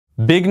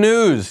Big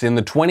news in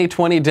the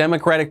 2020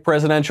 Democratic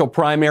presidential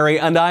primary,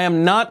 and I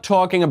am not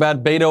talking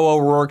about Beto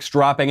O'Rourke's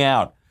dropping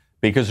out,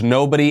 because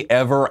nobody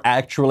ever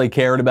actually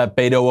cared about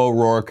Beto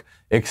O'Rourke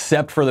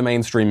except for the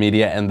mainstream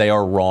media, and they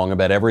are wrong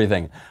about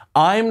everything.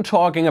 I'm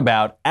talking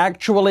about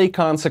actually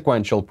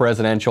consequential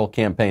presidential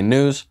campaign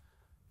news.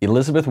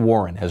 Elizabeth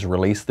Warren has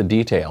released the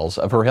details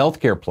of her health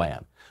care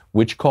plan,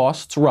 which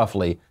costs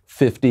roughly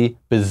 $50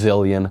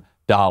 bazillion.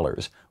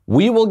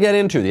 We will get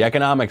into the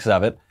economics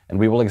of it, and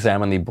we will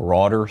examine the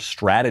broader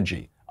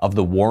strategy of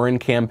the Warren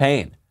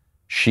campaign.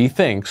 She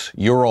thinks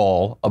you're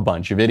all a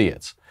bunch of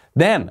idiots.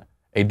 Then,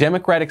 a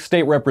Democratic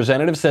state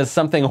representative says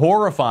something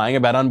horrifying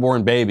about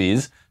unborn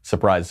babies.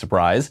 Surprise,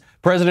 surprise.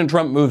 President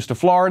Trump moves to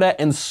Florida,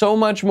 and so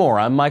much more.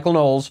 I'm Michael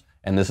Knowles,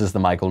 and this is The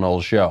Michael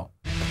Knowles Show.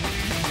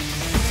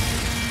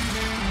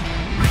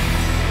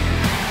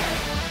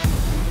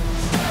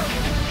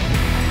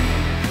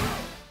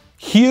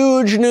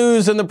 Huge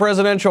news in the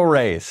presidential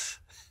race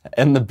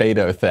and the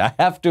Beto thing. I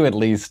have to at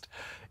least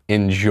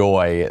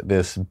enjoy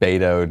this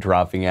Beto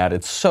dropping out.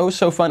 It's so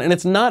fun. And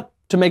it's not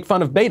to make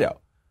fun of Beto.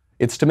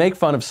 It's to make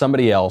fun of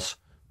somebody else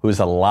who is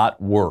a lot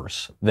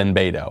worse than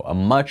Beto, a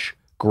much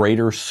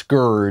greater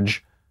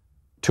scourge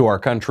to our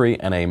country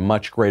and a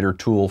much greater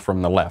tool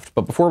from the left.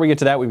 But before we get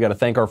to that, we've got to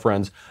thank our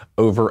friends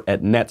over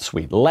at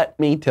NetSuite. Let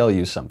me tell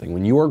you something.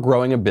 When you are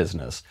growing a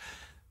business,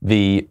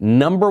 the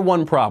number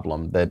one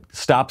problem that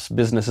stops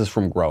businesses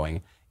from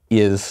growing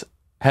is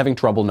having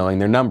trouble knowing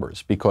their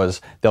numbers,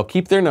 because they'll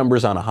keep their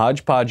numbers on a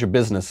hodgepodge of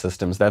business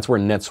systems. That's where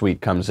NetSuite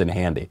comes in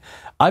handy.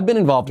 I've been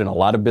involved in a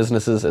lot of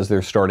businesses as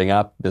they're starting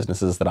up,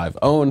 businesses that I've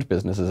owned,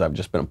 businesses I've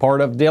just been a part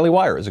of. Daily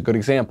Wire is a good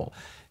example.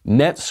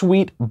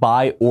 NetSuite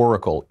by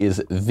Oracle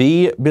is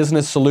the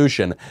business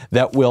solution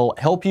that will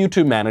help you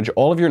to manage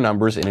all of your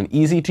numbers in an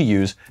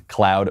easy-to-use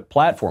cloud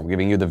platform,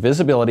 giving you the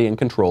visibility and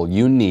control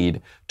you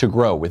need to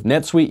grow. With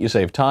NetSuite, you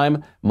save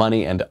time,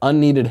 money, and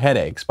unneeded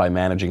headaches by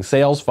managing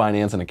sales,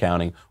 finance, and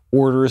accounting,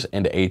 orders,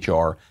 and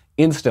HR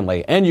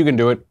instantly, and you can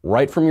do it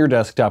right from your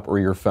desktop or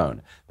your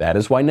phone. That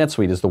is why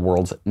NetSuite is the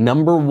world's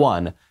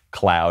 #1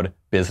 cloud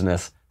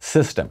business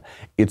system.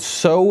 It's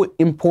so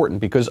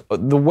important because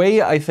the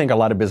way I think a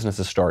lot of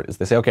businesses start is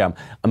they say, okay,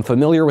 I'm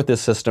familiar with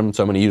this system,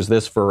 so I'm going to use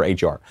this for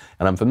HR.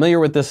 And I'm familiar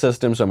with this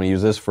system, so I'm going to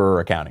use this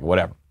for accounting,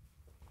 whatever.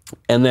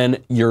 And then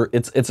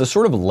it's a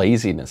sort of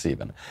laziness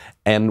even.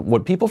 And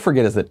what people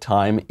forget is that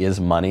time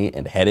is money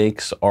and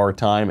headaches are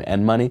time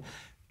and money.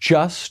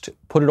 Just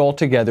put it all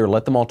together,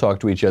 let them all talk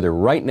to each other.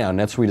 Right now,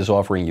 NetSuite is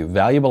offering you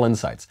valuable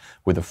insights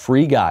with a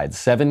free guide,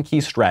 7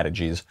 key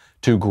strategies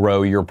to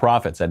grow your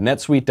profits at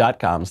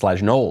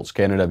netsuite.com/Knowles,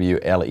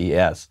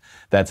 Knowles.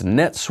 That's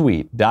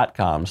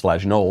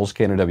netsuite.com/Knowles, Knowles,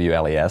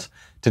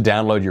 to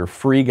download your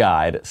free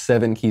guide,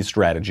 7 key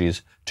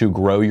strategies to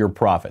grow your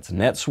profits.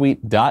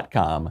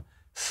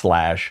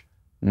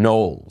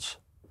 netsuite.com/Knowles.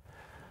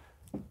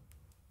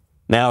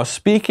 Now,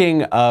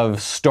 speaking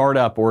of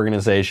startup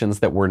organizations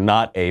that were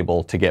not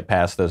able to get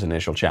past those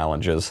initial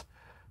challenges,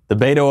 the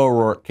Beto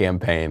O'Rourke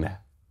campaign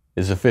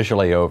is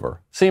officially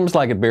over. Seems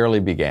like it barely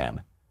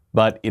began,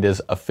 but it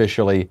is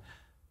officially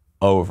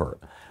over.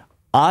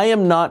 I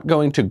am not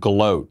going to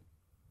gloat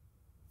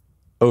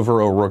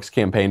over O'Rourke's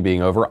campaign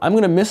being over. I'm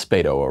going to miss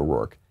Beto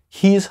O'Rourke.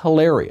 He's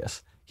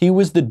hilarious. He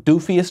was the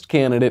doofiest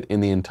candidate in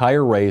the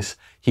entire race.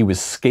 He was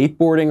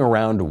skateboarding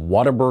around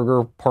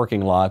Whataburger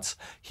parking lots.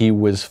 He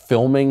was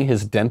filming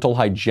his dental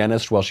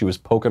hygienist while she was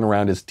poking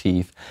around his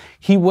teeth.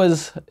 He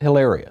was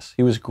hilarious.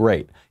 He was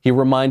great. He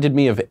reminded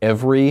me of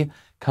every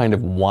kind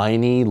of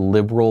whiny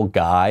liberal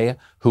guy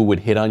who would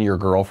hit on your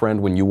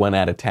girlfriend when you went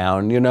out of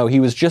town. You know, he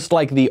was just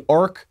like the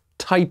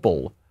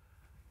archetypal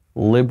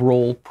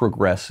liberal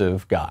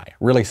progressive guy,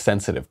 really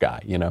sensitive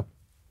guy, you know.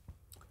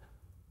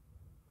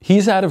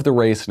 He's out of the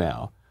race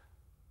now,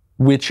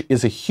 which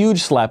is a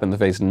huge slap in the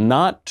face,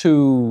 not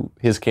to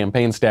his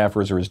campaign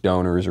staffers or his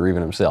donors or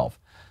even himself.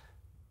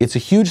 It's a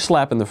huge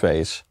slap in the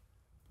face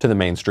to the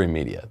mainstream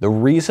media. The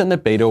reason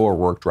that Beto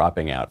O'Rourke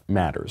dropping out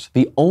matters,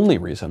 the only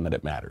reason that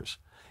it matters,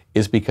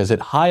 is because it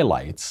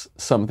highlights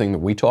something that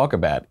we talk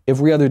about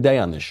every other day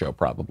on this show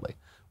probably,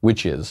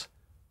 which is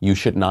you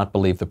should not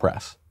believe the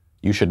press.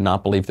 You should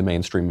not believe the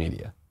mainstream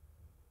media.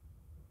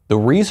 The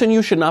reason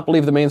you should not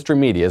believe the mainstream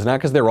media is not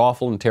because they're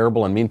awful and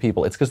terrible and mean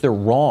people. It's because they're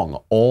wrong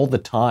all the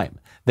time.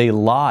 They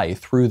lie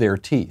through their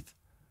teeth.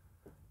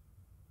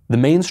 The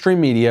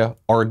mainstream media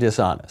are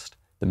dishonest.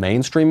 The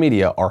mainstream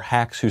media are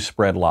hacks who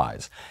spread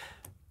lies.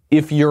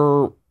 If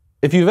you've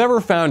ever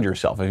found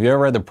yourself, if you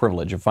ever had the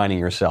privilege of finding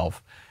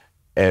yourself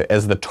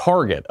as the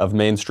target of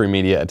mainstream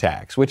media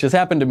attacks, which has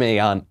happened to me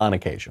on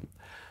occasion,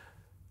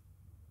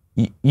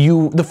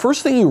 the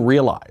first thing you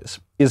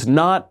realize is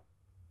not,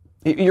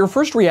 your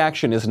first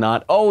reaction is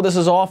not, oh, this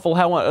is awful,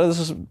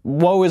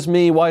 woe is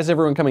me, why is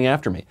everyone coming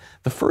after me?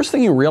 The first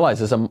thing you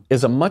realize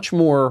is a much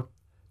more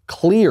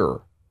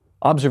clear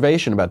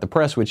observation about the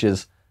press, which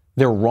is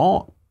they're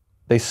wrong.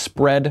 They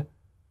spread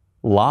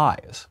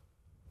lies.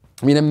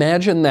 I mean,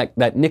 imagine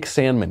that Nick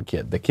Sandmann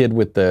kid, the kid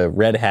with the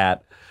red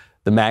hat,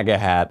 the MAGA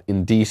hat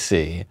in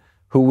D.C.,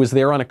 who was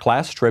there on a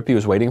class trip. He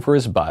was waiting for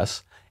his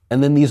bus,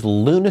 And then these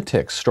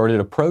lunatics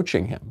started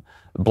approaching him.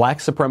 The black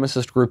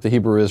supremacist group, the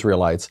Hebrew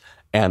Israelites,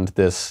 and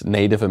this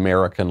Native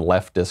American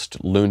leftist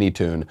Looney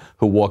Tune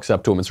who walks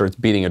up to him and starts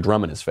beating a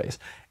drum in his face.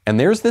 And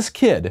there's this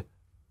kid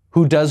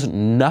who does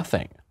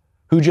nothing,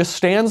 who just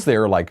stands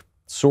there like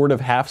sort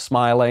of half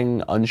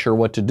smiling, unsure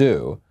what to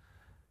do.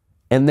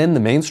 And then the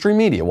mainstream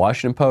media,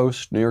 Washington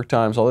Post, New York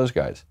Times, all those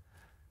guys,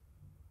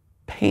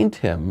 paint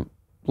him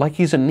like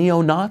he's a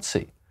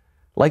neo-Nazi,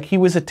 like he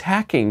was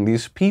attacking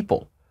these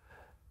people.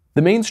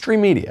 The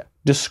mainstream media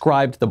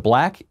described the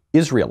black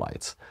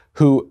Israelites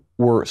who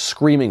were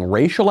screaming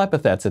racial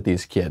epithets at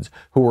these kids,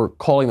 who were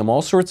calling them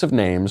all sorts of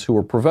names, who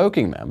were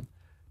provoking them,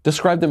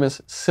 described them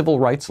as civil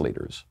rights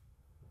leaders.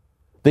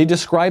 They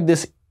described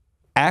this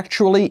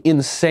actually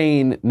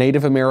insane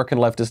Native American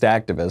leftist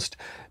activist,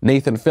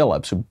 Nathan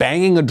Phillips, who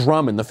banging a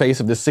drum in the face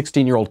of this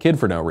 16-year-old kid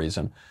for no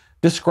reason,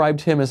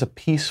 described him as a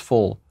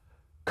peaceful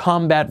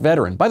combat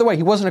veteran. By the way,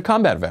 he wasn't a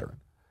combat veteran.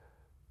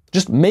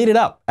 Just made it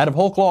up out of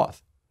whole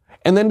cloth.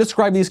 And then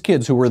described these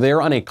kids who were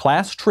there on a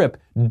class trip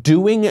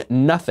doing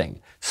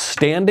nothing,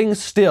 standing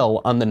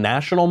still on the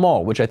National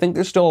Mall, which I think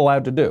they're still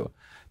allowed to do,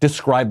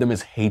 described them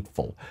as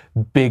hateful,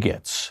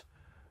 bigots,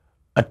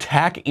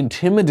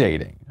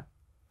 intimidating.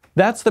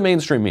 That's the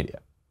mainstream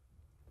media.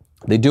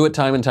 They do it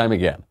time and time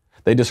again.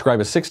 They describe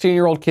a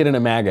 16-year-old kid in a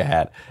MAGA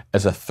hat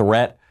as a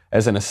threat,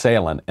 as an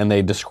assailant, and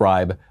they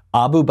describe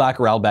Abu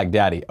Bakr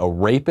al-Baghdadi, a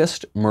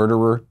rapist,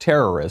 murderer,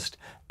 terrorist,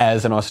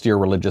 as an austere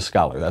religious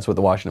scholar. That's what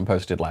the Washington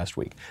Post did last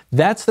week.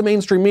 That's the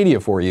mainstream media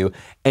for you.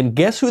 And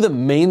guess who the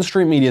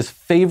mainstream media's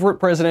favorite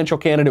presidential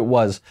candidate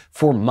was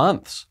for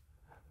months?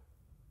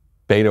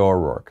 Beto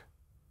O'Rourke.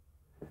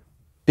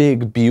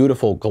 Big,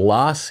 beautiful,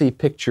 glossy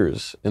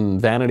pictures in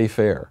Vanity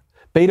Fair.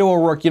 Beto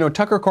O'Rourke,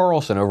 Tucker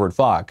Carlson over at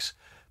Fox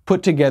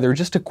put together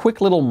just a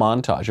quick little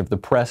montage of the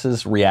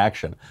press's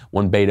reaction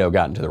when Beto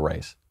got into the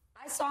race.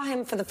 I saw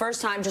him for the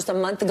first time just a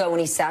month ago when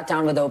he sat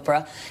down with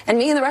Oprah, and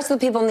me and the rest of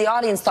the people in the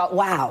audience thought,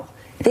 wow,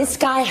 this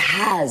guy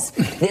has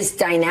this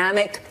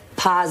dynamic,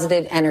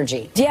 positive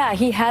energy. Yeah,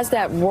 he has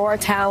that raw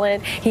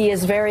talent. He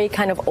is very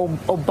kind of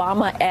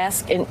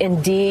Obama-esque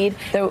indeed.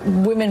 The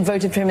women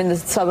voted for him in the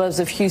suburbs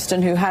of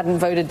Houston who hadn't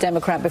voted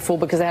Democrat before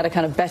because they had a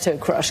kind of Beto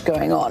crush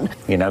going on.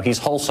 He's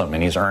wholesome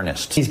and he's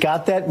earnest. He's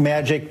got that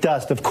magic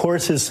dust. Of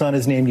course his son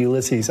is named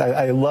Ulysses.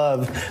 I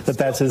love that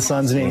that's his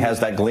son's name. He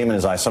has that gleam in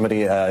his eye.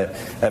 Somebody,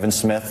 Evan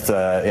Smith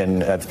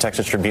at the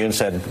Texas Tribune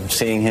said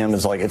seeing him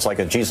is like, it's like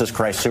a Jesus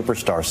Christ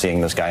superstar seeing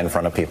this guy in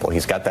front of people.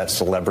 He's got that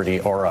celebrity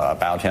aura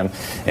about him.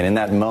 And in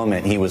that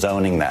moment, he was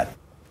owning that.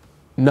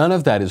 None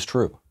of that is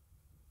true.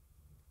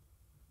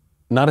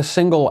 Not a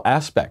single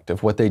aspect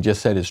of what they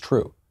just said is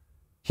true.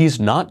 He's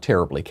not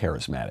terribly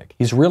charismatic.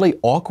 He's really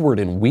awkward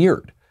and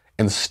weird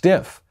and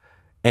stiff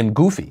and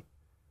goofy.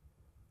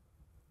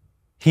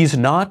 He's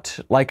not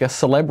like a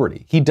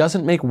celebrity. He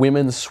doesn't make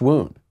women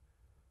swoon.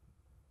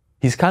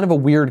 He's kind of a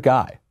weird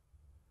guy.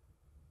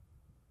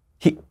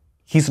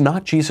 He's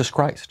not Jesus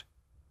Christ.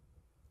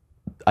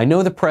 I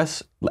know the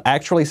press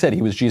actually said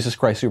he was Jesus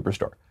Christ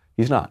Superstar.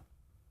 He's not.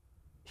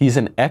 He's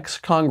an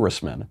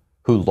ex-congressman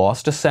who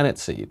lost a Senate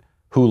seat,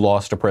 who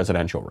lost a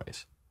presidential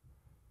race,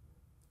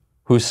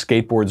 who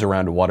skateboards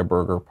around a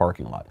Whataburger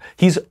parking lot.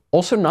 He's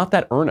also not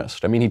that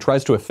earnest. I mean, he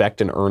tries to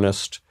affect an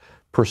earnest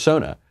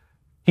persona.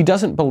 He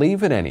doesn't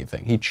believe in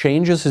anything. He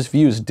changes his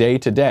views day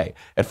to day.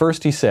 At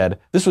first he said,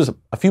 this was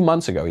a few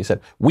months ago, he said,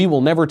 we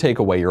will never take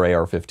away your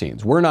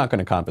AR-15s. We're not going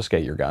to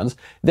confiscate your guns.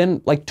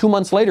 Then like 2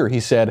 months later, he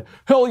said,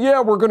 hell yeah,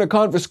 we're going to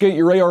confiscate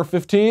your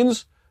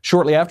AR-15s.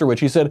 Shortly after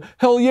which he said,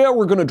 hell yeah,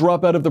 we're going to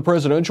drop out of the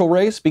presidential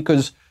race,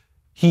 because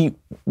he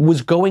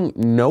was going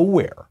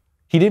nowhere.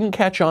 He didn't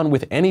catch on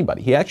with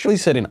anybody. He actually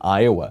said in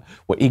Iowa,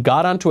 he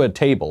got onto a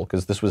table,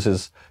 because this was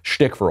his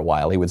shtick for a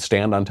while. He would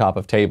stand on top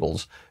of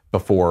tables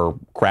before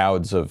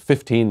crowds of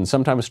 15,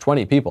 sometimes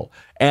 20 people,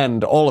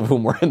 and all of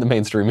whom were in the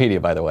mainstream media,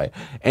 by the way.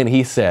 And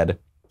he said,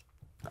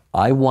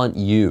 I want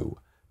you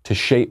to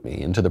shape me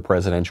into the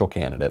presidential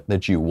candidate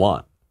that you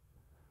want.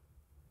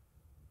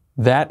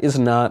 That is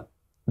not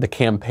the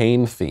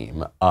campaign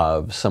theme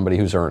of somebody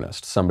who's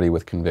earnest, somebody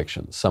with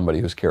convictions,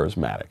 somebody who's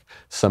charismatic,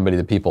 somebody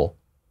that people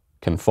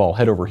can fall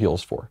head over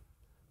heels for.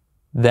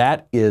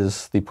 That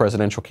is the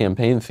presidential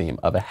campaign theme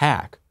of a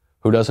hack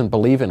who doesn't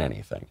believe in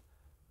anything,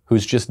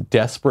 who's just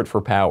desperate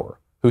for power,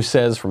 who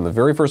says from the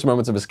very first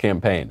moments of his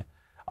campaign,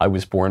 I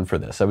was born for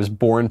this. I was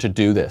born to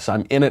do this.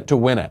 I'm in it to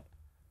win it.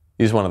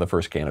 He's one of the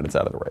first candidates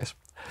out of the race.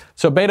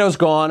 So Beto's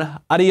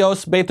gone.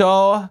 Adios,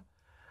 Beto.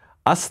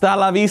 Hasta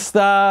la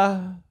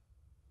vista,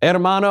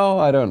 hermano.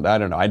 I don't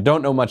know. I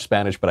don't know much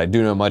Spanish, but I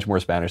do know much more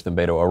Spanish than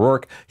Beto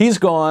O'Rourke. He's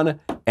gone,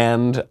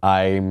 and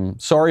I'm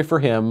sorry for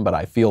him, but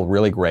I feel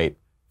really great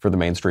for the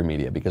mainstream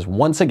media, because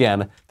once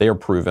again, they are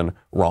proven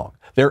wrong.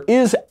 There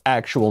is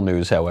actual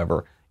news,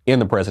 however, in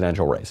the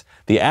presidential race.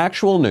 The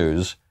actual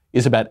news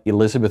is about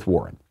Elizabeth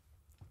Warren.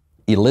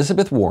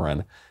 Elizabeth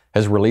Warren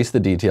has released the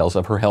details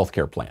of her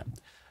healthcare plan.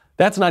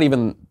 That's not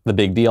even the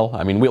big deal.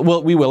 I mean,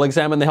 we will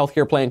examine the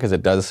healthcare plan because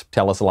it does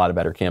tell us a lot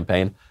about her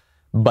campaign.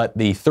 But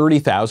the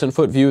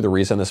 30,000-foot view, the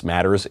reason this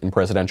matters in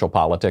presidential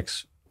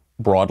politics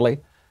broadly,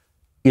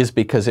 is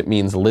because it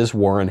means Liz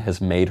Warren has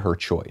made her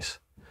choice.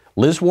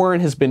 Liz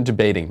Warren has been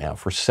debating now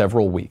for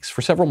several weeks,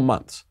 for several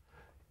months.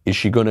 Is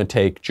she going to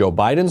take Joe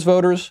Biden's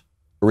voters,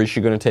 or is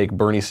she going to take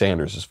Bernie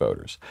Sanders'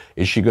 voters?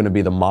 Is she going to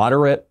be the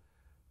moderate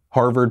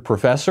Harvard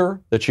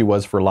professor that she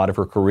was for a lot of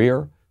her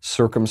career,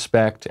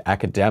 circumspect,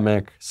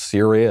 academic,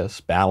 serious,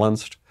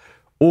 balanced?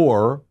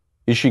 Or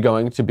is she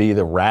going to be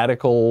the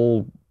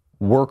radical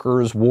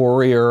workers'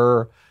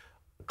 warrior,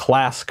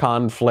 class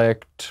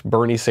conflict,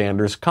 Bernie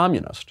Sanders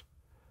communist?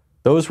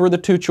 Those were the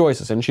two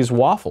choices, and she's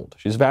waffled.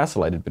 She's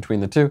vacillated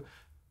between the two.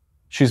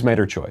 She's made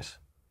her choice.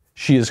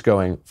 She is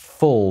going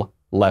full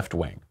left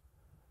wing,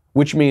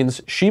 which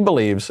means she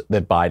believes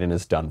that Biden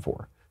is done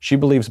for. She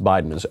believes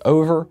Biden is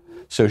over,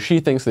 so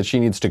she thinks that she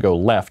needs to go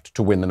left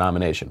to win the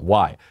nomination.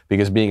 Why?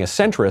 Because being a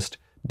centrist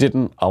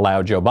didn't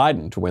allow Joe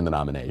Biden to win the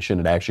nomination.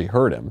 It actually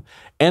hurt him.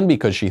 And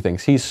because she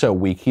thinks he's so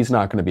weak, he's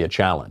not going to be a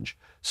challenge.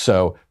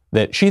 So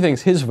that she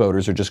thinks his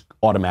voters are just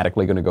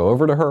automatically going to go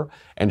over to her,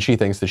 and she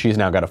thinks that she's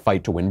now got to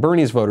fight to win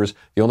Bernie's voters.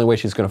 The only way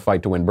she's going to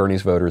fight to win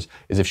Bernie's voters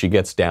is if she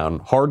gets down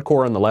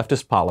hardcore on the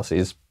leftist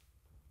policies,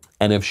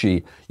 and if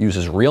she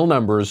uses real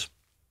numbers,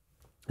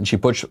 and she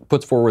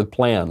puts forward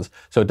plans,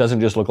 so it doesn't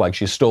just look like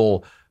she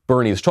stole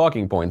Bernie's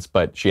talking points,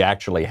 but she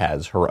actually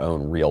has her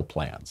own real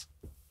plans.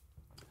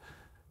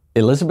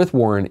 Elizabeth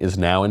Warren is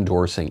now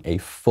endorsing a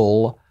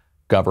full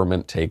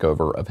government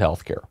takeover of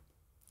healthcare.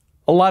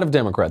 A lot of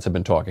Democrats have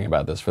been talking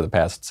about this for the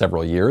past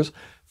several years.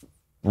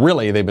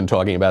 Really, they've been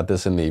talking about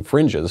this in the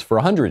fringes for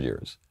 100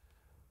 years.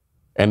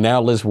 And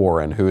now Liz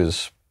Warren, who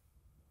is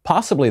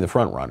possibly the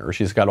front runner,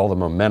 she's got all the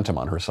momentum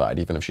on her side,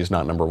 even if she's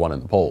not number one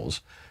in the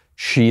polls,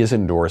 she is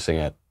endorsing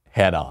it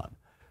head on.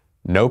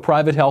 No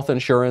private health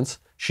insurance.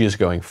 She is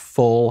going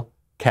full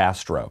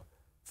Castro.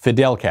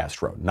 Fidel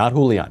Castro, not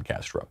Julian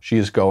Castro. She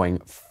is going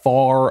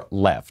far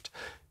left.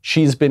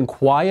 She's been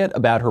quiet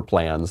about her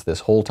plans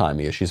this whole time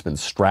because she's been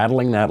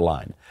straddling that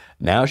line.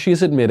 Now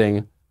she's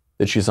admitting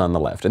that she's on the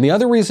left. And the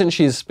other reason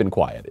she's been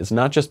quiet is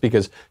not just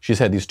because she's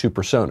had these two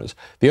personas.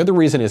 The other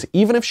reason is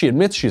even if she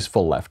admits she's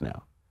full left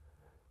now,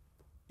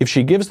 if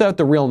she gives out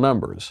the real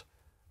numbers,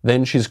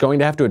 then she's going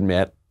to have to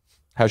admit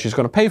how she's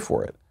going to pay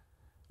for it.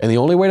 And the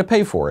only way to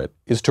pay for it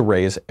is to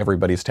raise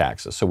everybody's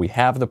taxes. So we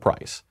have the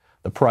price.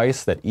 The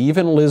price that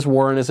even Liz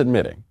Warren is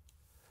admitting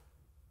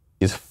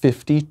is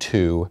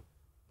 $52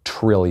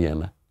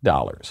 trillion.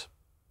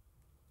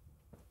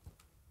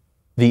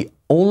 The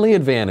only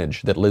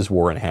advantage that Liz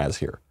Warren has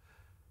here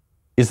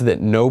is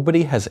that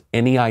nobody has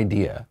any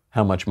idea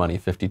how much money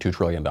 $52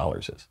 trillion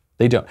is.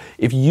 They don't.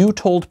 If you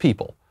told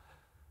people,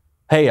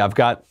 hey, I've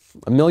got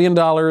 $1 million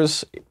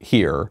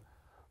here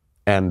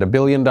and $1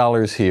 billion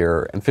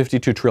here and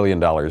 $52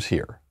 trillion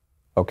here,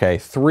 okay,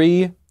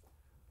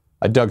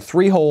 I dug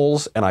 3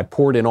 holes and I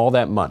poured in all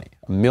that money,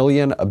 $1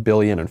 million, $1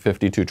 billion, and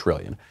 $52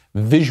 trillion.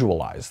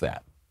 Visualize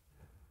that.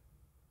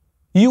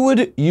 You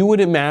would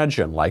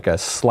imagine like a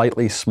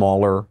slightly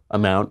smaller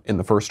amount in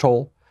the first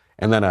hole,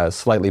 and then a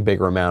slightly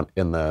bigger amount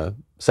in the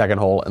second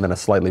hole, and then a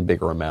slightly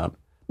bigger amount,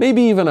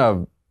 maybe even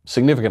a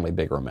significantly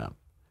bigger amount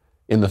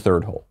in the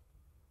third hole.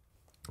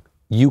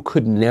 You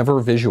could never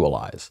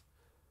visualize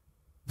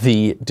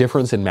the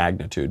difference in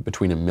magnitude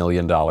between $1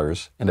 million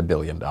and $1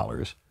 billion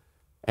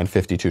and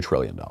 $52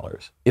 trillion.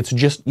 It's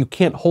just, you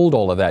can't hold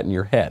all of that in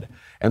your head.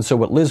 And so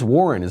what Liz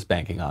Warren is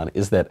banking on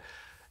is that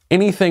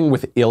anything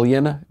with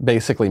illion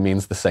basically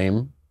means the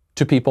same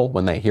to people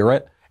when they hear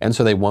it, and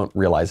so they won't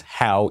realize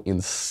how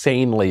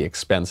insanely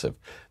expensive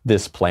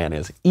this plan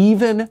is.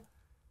 Even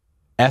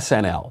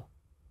SNL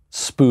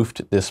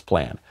spoofed this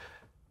plan.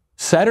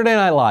 Saturday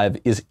Night Live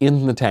is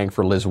in the tank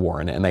for Liz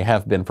Warren, and they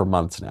have been for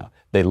months now.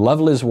 They love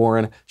Liz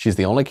Warren. She's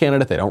the only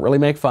candidate they don't really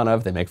make fun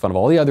of. They make fun of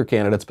all the other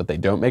candidates, but they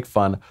don't make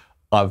fun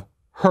of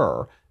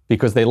her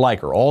because they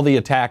like her. All the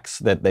attacks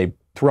that they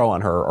throw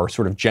on her are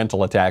sort of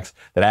gentle attacks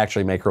that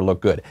actually make her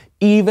look good.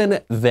 Even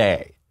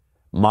they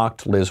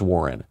mocked Liz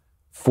Warren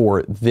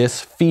for this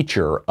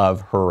feature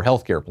of her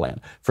healthcare plan,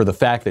 for the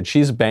fact that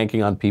she's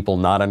banking on people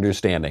not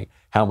understanding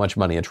how much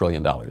money $1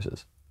 trillion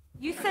is.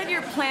 You said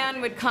your plan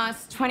would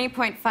cost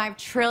 $20.5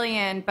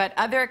 trillion, but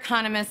other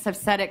economists have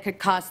said it could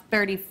cost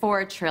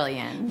 $34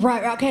 trillion.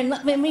 Right, okay,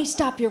 let me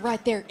stop you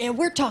right there. And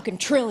we're talking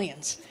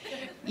trillions.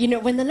 You know,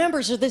 when the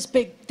numbers are this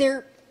big,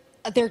 they're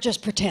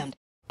just pretend.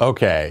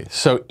 Okay,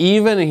 so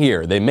even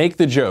here, they make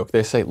the joke.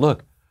 They say,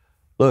 look,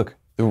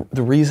 the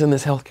reason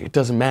this healthcare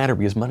doesn't matter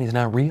because money's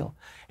not real.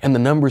 And the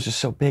numbers are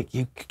so big,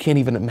 you can't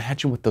even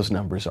imagine what those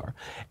numbers are.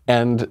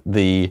 And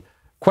the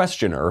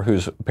questioner,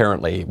 who's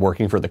apparently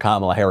working for the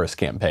Kamala Harris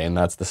campaign,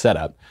 that's the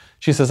setup,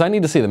 she says, I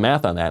need to see the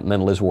math on that. And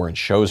then Liz Warren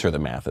shows her the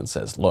math and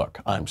says,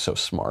 look, I'm so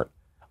smart.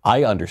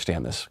 I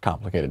understand this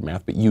complicated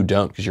math, but you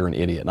don't because you're an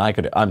idiot.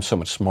 And I'm so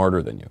much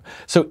smarter than you.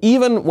 So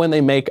even when they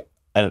make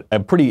a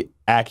pretty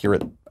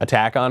accurate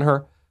attack on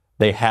her,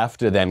 they have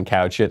to then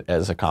couch it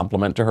as a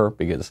compliment to her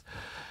because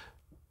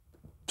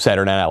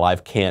Saturday Night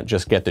Live can't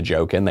just get the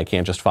joke in. They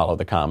can't just follow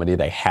the comedy.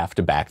 They have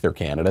to back their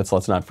candidates.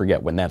 Let's not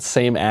forget when that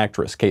same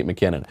actress, Kate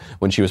McKinnon,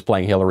 when she was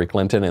playing Hillary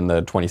Clinton in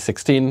the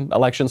 2016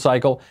 election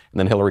cycle, and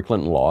then Hillary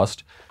Clinton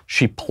lost,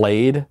 she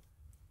played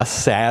a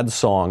sad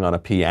song on a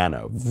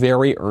piano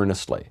very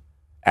earnestly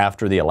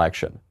after the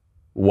election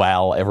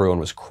while everyone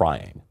was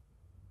crying.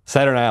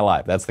 Saturday Night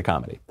Live, that's the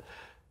comedy.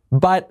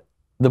 But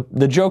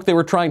the joke they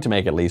were trying to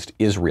make, at least,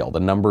 is real. The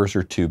numbers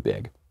are too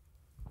big.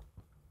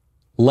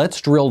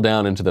 Let's drill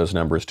down into those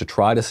numbers to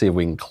try to see if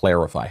we can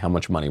clarify how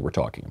much money we're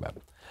talking about.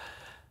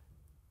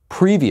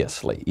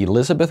 Previously,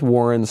 Elizabeth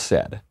Warren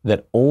said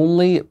that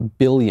only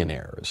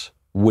billionaires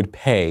would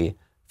pay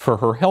for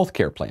her health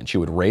care plan. She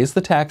would raise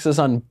the taxes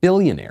on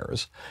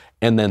billionaires,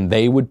 and then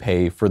they would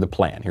pay for the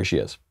plan. Here she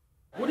is.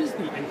 What is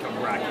the income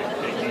bracket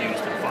that you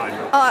used to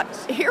find?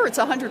 Here it's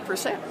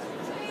 100%.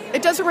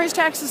 It doesn't raise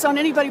taxes on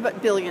anybody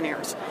but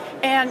billionaires.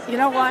 And you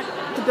know what?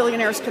 The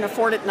billionaires can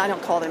afford it, and I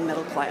don't call them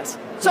middle class.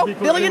 So,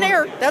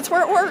 billionaire, that's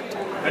where it worked.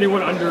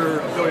 Anyone under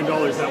 $1 billion,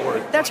 that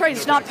worked. That's right.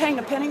 It's not paying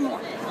a penny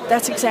more.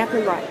 That's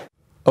exactly right.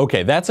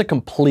 Okay, that's a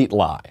complete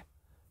lie.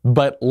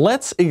 But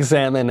let's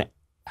examine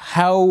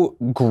how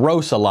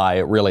gross a lie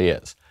it really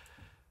is.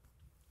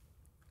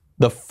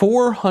 The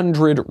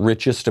 400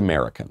 richest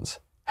Americans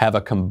have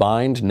a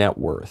combined net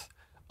worth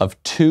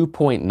of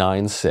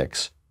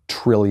 $2.96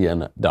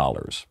 trillion.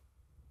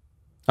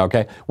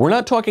 Okay? We're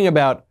not talking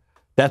about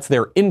that's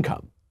their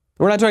income.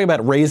 We're not talking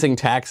about raising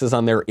taxes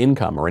on their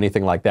income or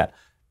anything like that.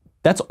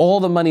 That's all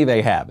the money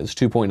they have is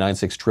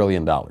 $2.96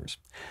 trillion.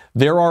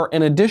 There are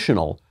an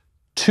additional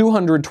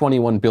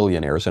 221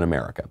 billionaires in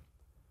America.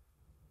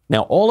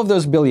 Now, all of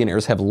those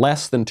billionaires have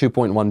less than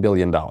 $2.1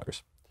 billion.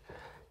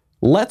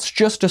 Let's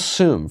just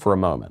assume for a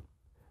moment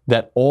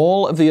that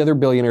all of the other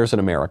billionaires in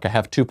America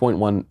have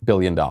 $2.1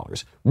 billion,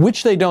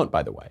 which they don't,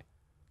 by the way.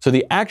 So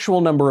the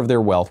actual number of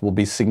their wealth will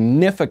be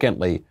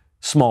significantly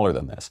smaller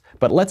than this.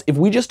 But if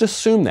we just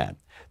assume that,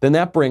 then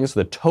that brings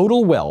the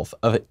total wealth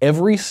of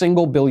every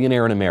single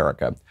billionaire in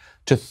America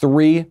to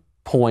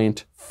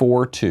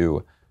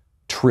 $3.42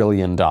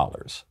 trillion.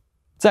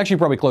 It's actually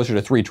probably closer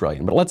to $3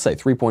 trillion, but let's say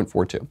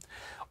 3.42.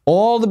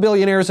 All the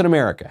billionaires in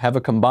America have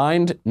a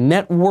combined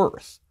net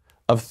worth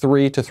of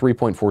 $3 to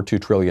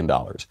 $3.42 trillion.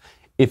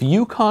 If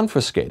you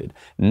confiscated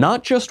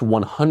not just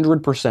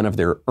 100% of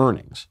their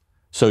earnings,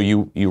 so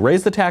you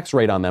raise the tax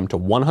rate on them to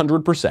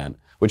 100%,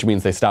 which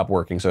means they stop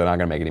working, so they're not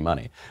going to make any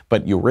money.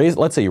 But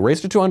let's say you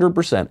raised it to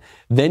 100%,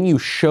 then you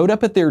showed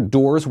up at their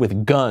doors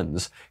with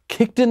guns,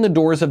 kicked in the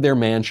doors of their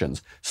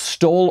mansions,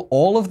 stole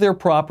all of their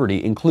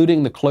property,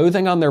 including the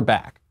clothing on their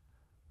back.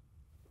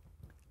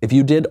 If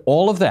you did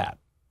all of that,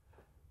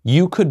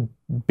 you could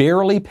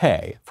barely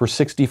pay for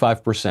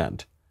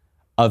 65%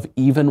 of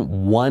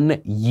even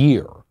 1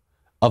 year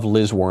of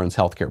Liz Warren's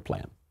healthcare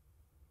plan.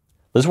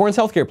 Liz Warren's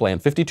healthcare plan,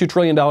 $52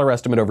 trillion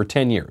estimate over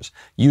 10 years.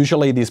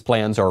 Usually these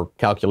plans are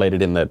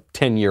calculated in the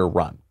 10-year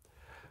run.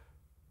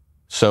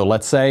 So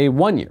let's say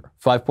 1 year,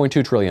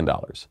 $5.2 trillion.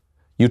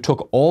 You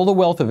took all the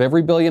wealth of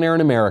every billionaire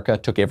in America,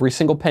 took every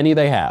single penny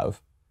they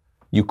have.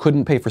 You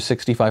couldn't pay for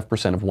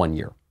 65% of 1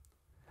 year.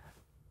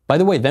 By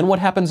the way, then what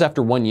happens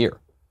after 1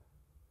 year?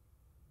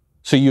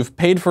 So you've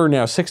paid for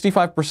now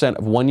 65%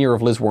 of 1 year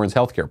of Liz Warren's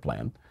healthcare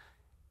plan.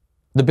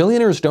 The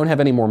billionaires don't have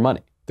any more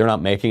money. They're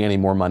not making any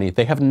more money.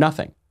 They have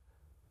nothing.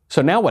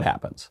 So now what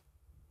happens?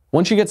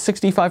 Once you get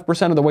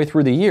 65% of the way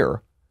through the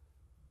year,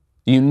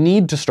 you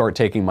need to start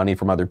taking money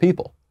from other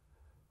people.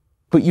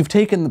 But you've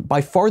taken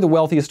by far the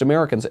wealthiest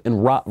Americans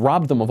and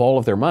robbed them of all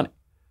of their money.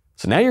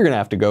 So now you're going to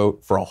have to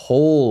go for a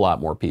whole lot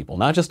more people,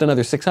 not just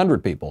another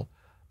 600 people,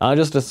 not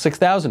just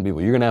 6,000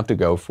 people. You're going to have to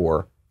go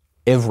for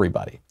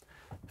everybody.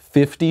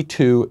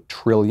 $52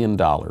 trillion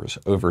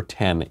over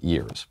 10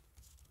 years.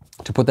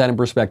 To put that in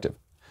perspective,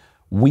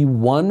 we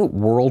won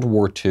World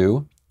War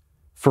II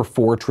for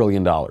 $4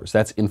 trillion.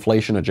 That's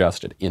inflation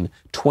adjusted. In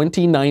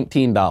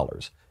 2019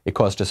 dollars, it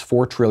cost us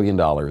 $4 trillion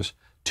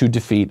to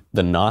defeat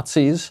the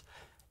Nazis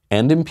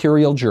and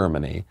Imperial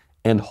Germany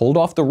and hold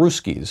off the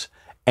Ruskies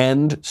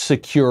and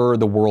secure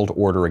the world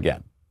order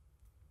again.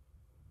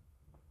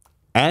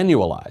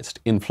 Annualized,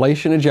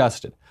 inflation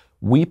adjusted,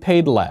 we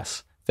paid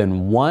less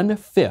than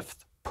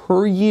 1/5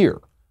 per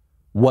year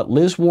what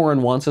Liz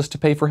Warren wants us to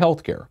pay for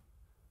healthcare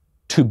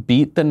to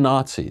beat the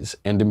Nazis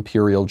and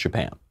Imperial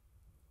Japan.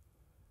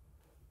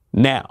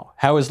 Now,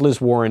 how is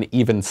Liz Warren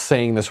even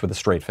saying this with a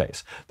straight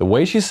face? The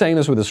way she's saying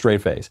this with a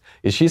straight face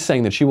is she's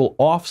saying that she will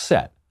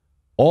offset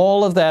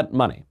all of that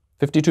money,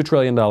 $52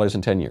 trillion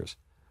in 10 years,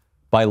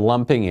 by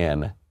lumping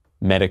in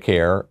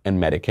Medicare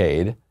and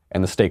Medicaid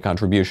and the state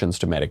contributions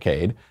to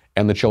Medicaid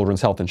and the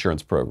Children's Health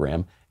Insurance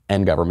Program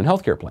and government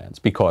health care plans.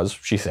 Because,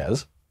 she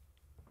says,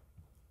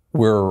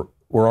 we're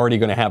already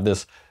going to have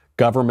this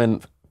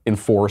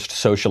government-enforced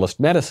socialist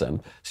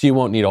medicine, so you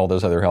won't need all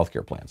those other health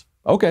care plans.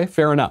 Okay,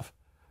 fair enough.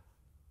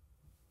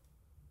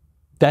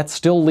 That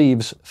still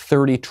leaves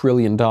 $30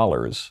 trillion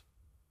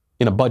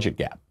in a budget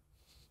gap.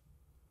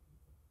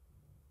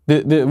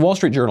 The Wall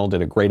Street Journal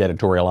did a great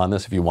editorial on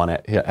this. If you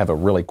want to have a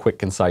really quick,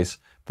 concise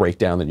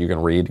breakdown that you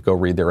can read, go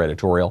read their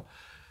editorial.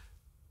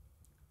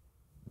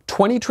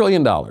 $20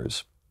 trillion,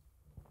 $22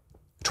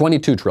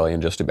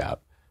 trillion just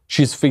about,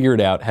 she's figured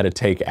out how to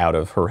take out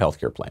of her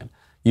healthcare plan.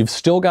 You've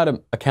still got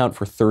to account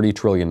for $30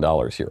 trillion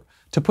here.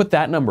 To put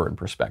that number in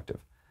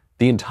perspective,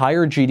 the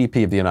entire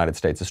GDP of the United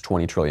States is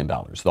 $20 trillion.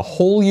 The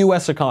whole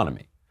U.S.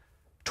 economy,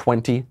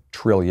 $20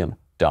 trillion.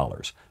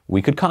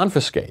 We could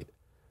confiscate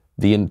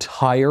the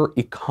entire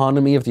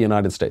economy of the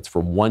United States for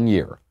 1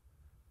 year.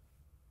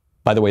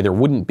 By the way, there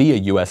wouldn't be a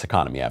U.S.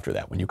 economy after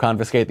that. When you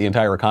confiscate the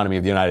entire economy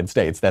of the United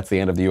States, that's the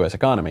end of the U.S.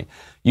 economy.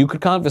 You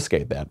could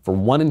confiscate that for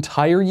 1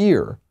 entire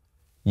year.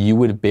 You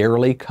would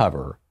barely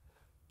cover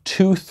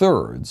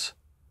 2/3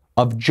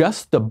 of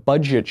just the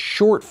budget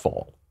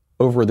shortfall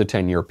over the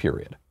 10-year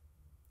period.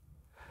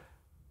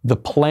 The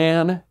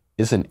plan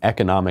is an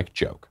economic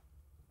joke.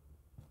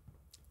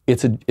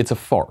 It's a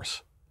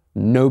farce.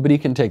 Nobody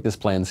can take this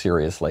plan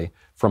seriously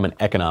from an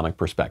economic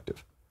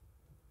perspective.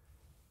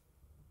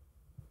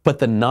 But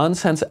the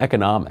nonsense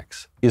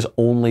economics is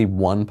only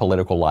one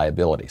political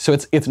liability. So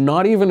it's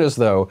not even as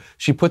though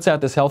she puts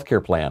out this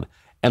healthcare plan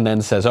and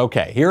then says,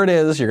 okay, here it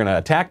is. You're going to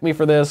attack me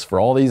for this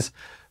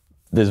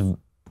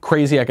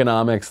crazy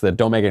economics that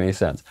don't make any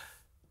sense.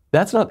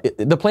 That's not,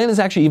 the plan is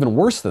actually even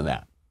worse than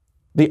that.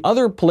 The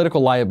other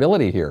political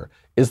liability here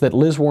is that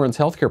Liz Warren's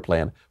healthcare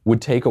plan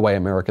would take away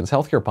Americans'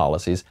 healthcare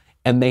policies,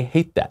 and they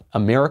hate that.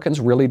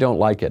 Americans really don't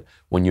like it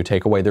when you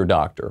take away their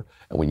doctor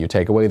and when you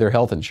take away their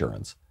health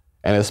insurance.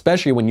 And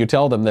especially when you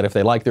tell them that if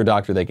they like their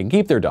doctor, they can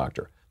keep their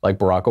doctor, like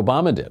Barack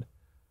Obama did.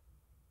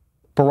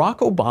 Barack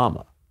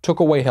Obama took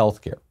away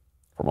health care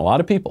from a lot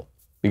of people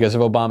because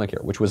of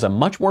Obamacare, which was a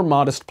much more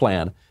modest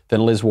plan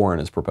than Liz Warren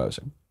is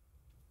proposing.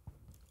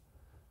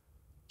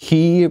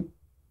 He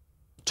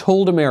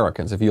told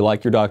Americans, if you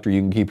like your doctor, you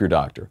can keep your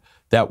doctor.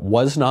 That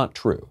was not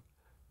true.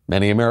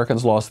 Many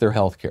Americans lost their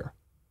health care.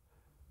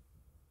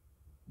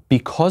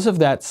 Because of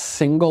that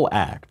single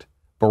act,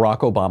 Barack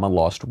Obama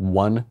lost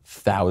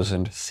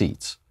 1,000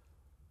 seats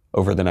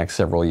over the next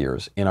several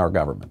years in our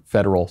government,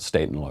 federal,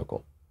 state, and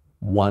local.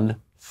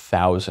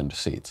 1,000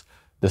 seats.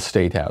 The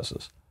state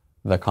houses,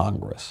 the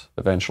Congress,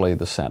 eventually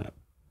the Senate.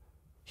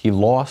 He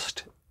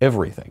lost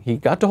everything. He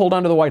got to hold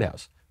on to the White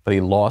House, but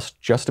he lost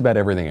just about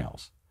everything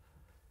else.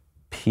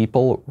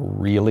 People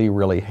really,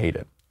 really hate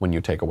it when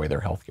you take away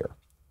their health care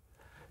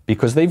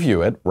because they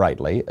view it,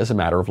 rightly, as a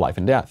matter of life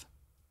and death.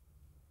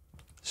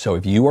 So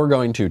if you are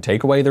going to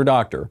take away their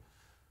doctor,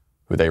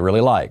 who they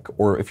really like,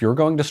 or if you're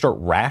going to start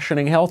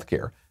rationing health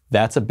care,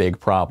 that's a big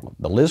problem.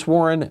 The Liz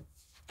Warren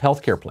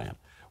health care plan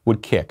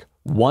would kick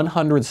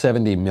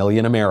 170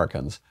 million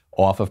Americans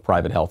off of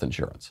private health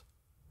insurance.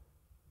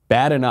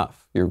 Bad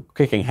enough. You're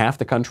kicking half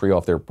the country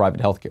off their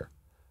private health care.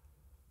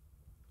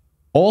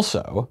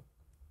 Also,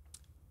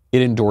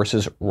 it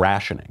endorses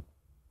rationing.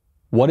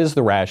 What is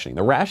the rationing?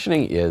 The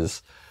rationing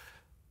is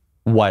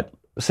what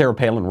Sarah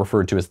Palin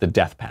referred to as the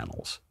death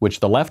panels, which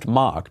the left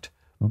mocked,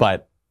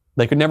 but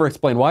they could never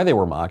explain why they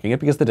were mocking it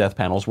because the death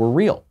panels were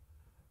real.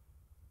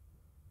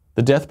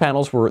 The death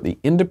panels were the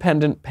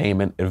Independent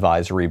Payment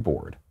Advisory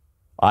Board,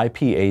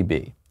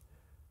 IPAB.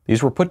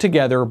 These were put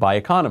together by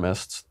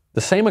economists,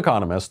 the same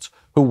economists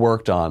who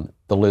worked on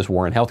the Liz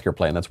Warren healthcare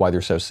plan. That's why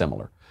they're so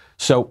similar.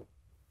 So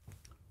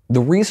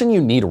the reason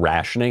you need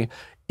rationing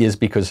is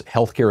because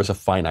healthcare is a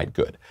finite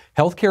good.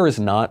 Healthcare is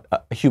not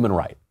a human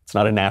right. It's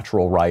not a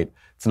natural right.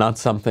 It's not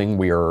something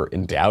we are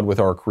endowed with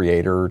our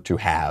Creator to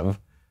have.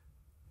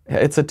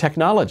 It's a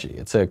technology.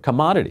 It's a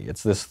commodity.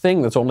 It's this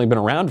thing that's only been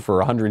around for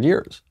 100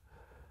 years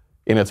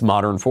in its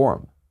modern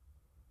form.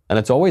 And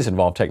it's always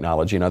involved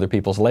technology and other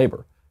people's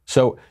labor.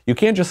 So you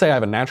can't just say I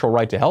have a natural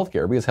right to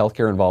healthcare because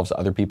healthcare involves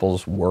other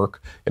people's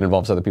work. It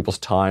involves other people's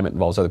time. It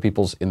involves other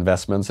people's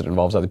investments. It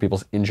involves other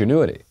people's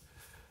ingenuity.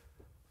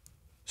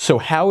 So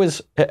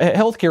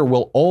healthcare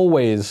will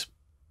always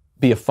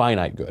be a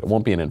finite good. It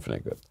won't be an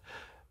infinite good.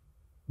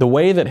 The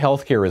way that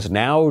healthcare is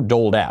now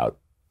doled out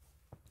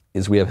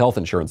is we have health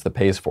insurance that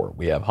pays for it.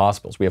 We have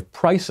hospitals. We have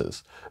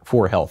prices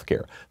for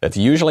healthcare. That's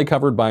usually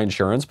covered by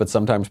insurance, but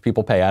sometimes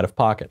people pay out of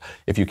pocket.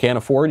 If you can't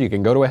afford, you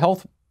can go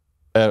to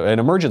an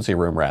emergency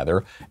room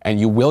rather, and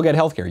you will get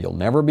healthcare. You'll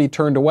never be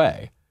turned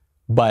away,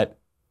 but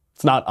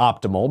it's not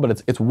optimal,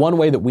 but it's one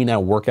way that we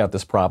now work out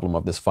this problem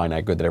of this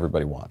finite good that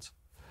everybody wants.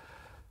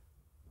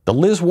 The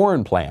Liz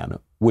Warren plan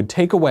would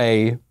take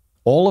away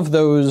all of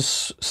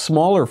those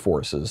smaller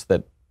forces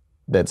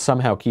that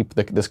somehow keep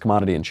this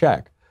commodity in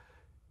check,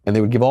 and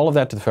they would give all of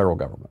that to the federal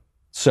government.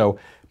 So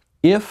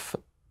if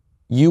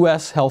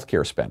U.S.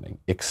 healthcare spending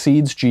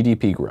exceeds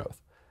GDP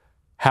growth,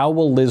 how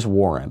will Liz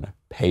Warren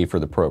pay for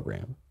the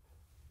program?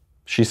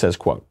 She says,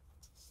 quote,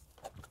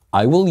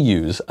 I will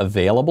use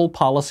available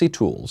policy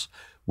tools,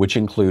 which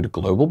include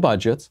global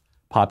budgets,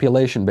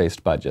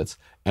 population-based budgets,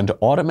 and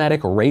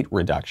automatic rate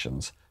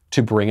reductions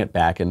to bring it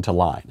back into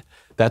line.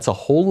 That's a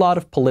whole lot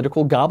of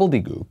political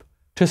gobbledygook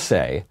to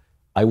say,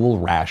 I will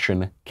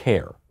ration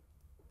care.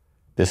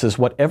 This is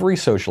what every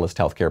socialist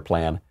healthcare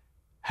plan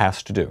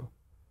has to do.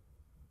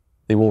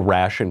 They will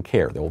ration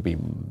care. There will be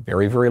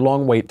very, very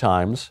long wait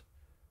times,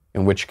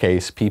 in which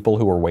case people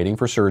who are waiting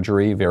for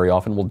surgery very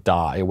often will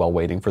die while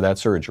waiting for that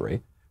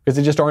surgery. because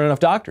there just aren't enough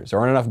doctors. There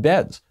aren't enough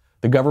beds.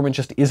 The government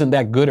just isn't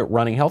that good at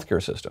running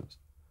healthcare systems.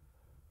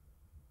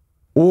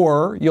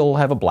 Or you'll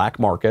have a black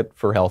market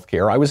for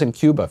healthcare. I was in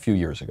Cuba a few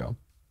years ago.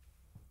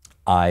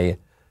 I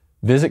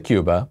visit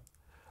Cuba.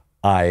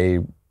 I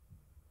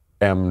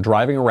am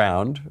driving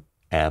around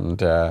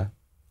and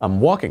I'm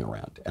walking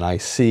around and I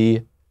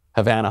see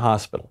Havana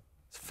Hospital.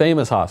 It's a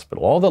famous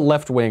hospital. All the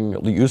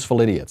left-wing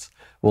useful idiots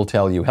will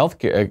tell you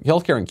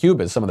healthcare in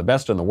Cuba is some of the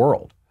best in the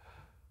world,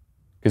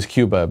 because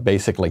Cuba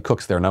basically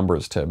cooks their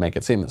numbers to make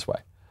it seem this way.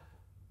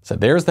 So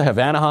there's the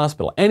Havana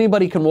Hospital.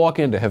 Anybody can walk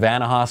into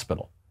Havana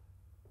Hospital,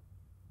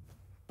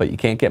 but you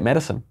can't get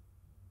medicine.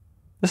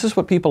 This is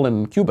what people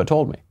in Cuba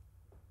told me.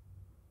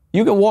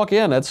 You can walk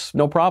in, that's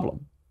no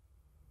problem.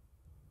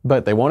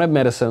 But they won't have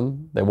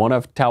medicine, they won't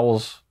have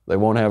towels, they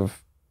won't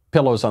have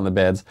pillows on the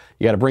beds.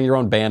 You got to bring your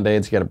own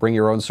Band-Aids, you got to bring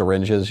your own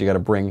syringes, you got to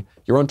bring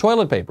your own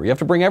toilet paper. You have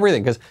to bring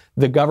everything because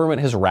the government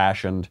has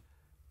rationed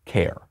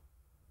care.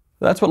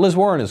 That's what Liz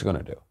Warren is going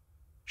to do.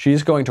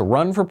 She's going to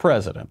run for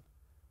president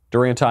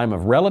during a time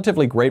of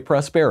relatively great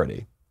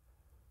prosperity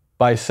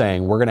by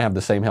saying we're going to have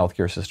the same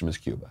healthcare system as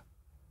Cuba,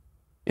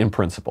 in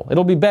principle.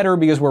 It'll be better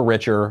because we're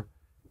richer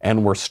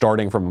and we're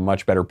starting from a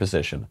much better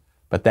position,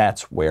 but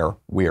that's where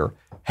we're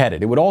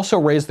headed. It would also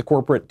raise the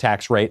corporate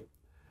tax rate.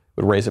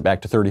 It would raise it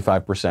back to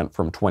 35%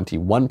 from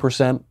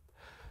 21%.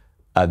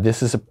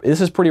 This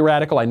is pretty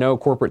radical. I know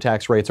corporate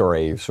tax rates are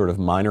a sort of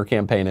minor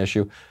campaign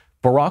issue.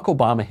 Barack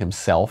Obama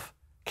himself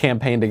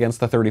campaigned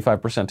against the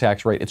 35%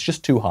 tax rate. It's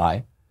just too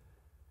high.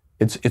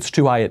 It's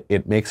too high.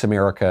 It makes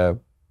America,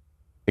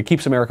 it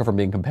keeps America from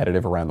being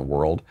competitive around the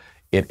world.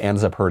 It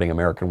ends up hurting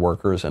American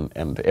workers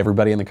and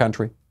everybody in the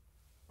country.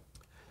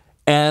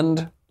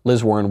 And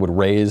Liz Warren would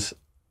raise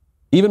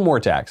even more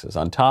taxes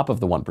on top of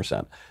the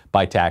 1%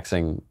 by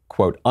taxing,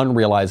 quote,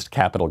 unrealized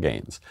capital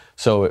gains.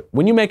 So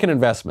when you make an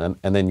investment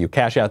and then you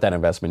cash out that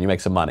investment, you make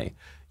some money,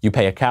 you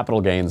pay a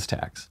capital gains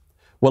tax.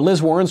 What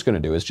Liz Warren's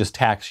going to do is just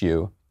tax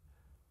you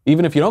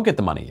even if you don't get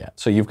the money yet.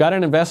 So you've got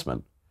an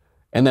investment,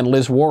 and then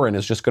Liz Warren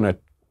is just going to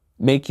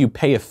make you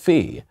pay a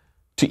fee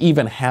to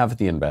even have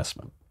the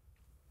investment,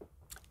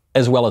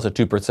 as well as a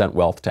 2%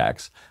 wealth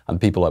tax on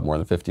people who have more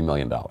than $50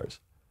 million.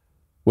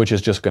 Which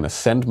is just going to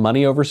send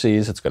money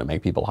overseas. It's going to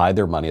make people hide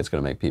their money. It's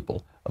going to make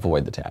people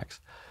avoid the tax.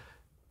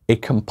 A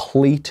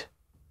complete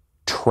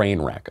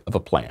train wreck of a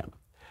plan.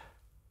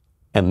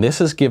 And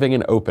this is giving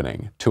an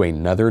opening to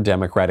another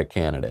Democratic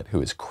candidate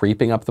who is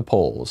creeping up the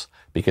polls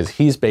because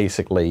he's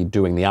basically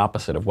doing the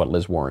opposite of what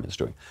Liz Warren is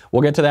doing.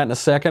 We'll get to that in a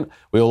second.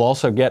 We will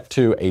also get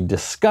to a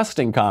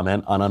disgusting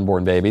comment on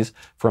unborn babies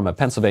from a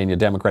Pennsylvania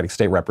Democratic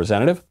state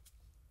representative.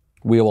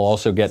 We will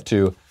also get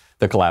to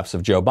the collapse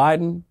of Joe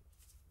Biden.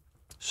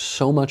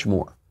 So much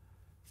more.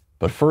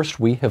 But first,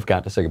 we have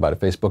got to say goodbye to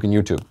Facebook and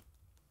YouTube.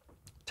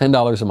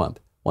 $10 a month,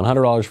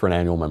 $100 for an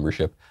annual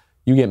membership.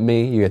 You get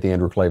me, you get the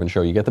Andrew Klavan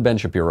Show, you get the Ben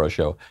Shapiro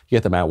Show, you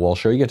get the Matt Walsh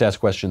Show, you get to ask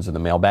questions in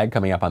the mailbag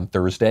coming up on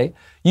Thursday.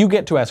 You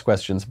get to ask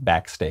questions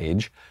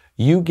backstage.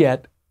 You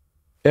get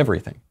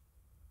everything.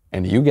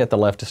 And you get the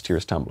Leftist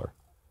Tears tumbler.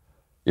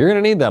 You're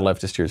going to need that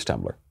Leftist Tears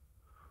tumbler.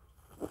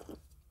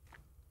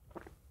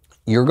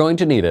 You're going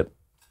to need it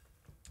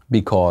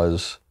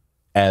because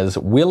as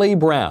Willie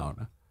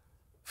Brown,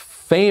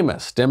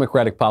 famous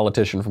Democratic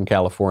politician from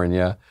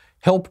California,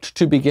 helped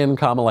to begin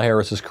Kamala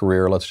Harris's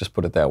career, let's just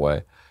put it that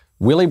way.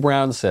 Willie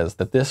Brown says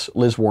that this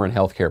Liz Warren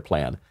healthcare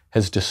plan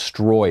has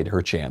destroyed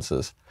her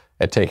chances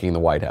at taking the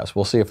White House.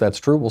 We'll see if that's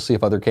true. We'll see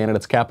if other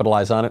candidates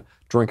capitalize on it.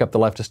 Drink up the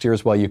leftist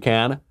tears while you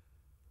can.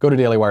 Go to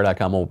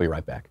dailywire.com and we'll be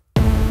right back.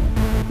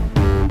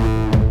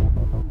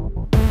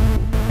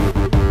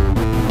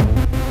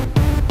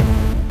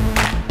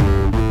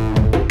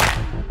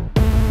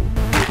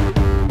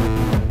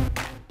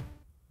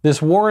 This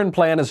Warren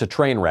plan is a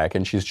train wreck,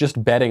 and she's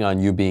just betting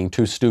on you being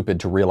too stupid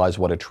to realize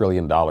what $1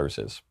 trillion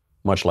is,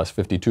 much less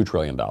 $52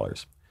 trillion.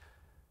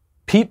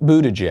 Pete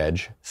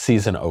Buttigieg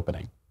sees an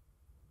opening.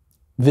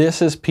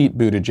 This is Pete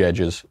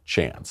Buttigieg's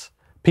chance.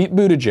 Pete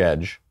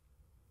Buttigieg,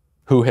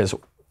 who has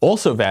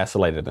also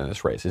vacillated in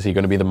this race. Is he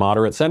going to be the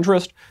moderate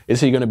centrist? Is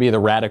he going to be the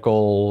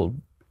radical,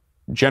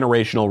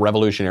 generational,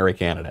 revolutionary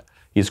candidate?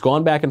 He's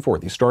gone back and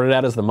forth. He started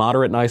out as the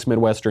moderate, nice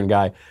Midwestern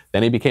guy.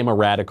 Then he became a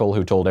radical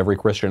who told every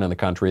Christian in the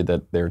country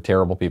that they're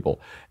terrible people.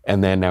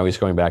 And then now he's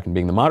going back and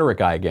being the moderate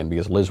guy again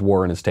because Liz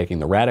Warren is taking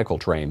the radical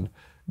train,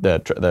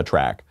 the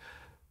track.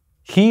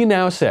 He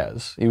now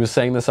says, he was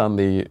saying this on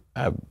the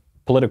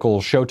political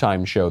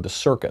Showtime show, The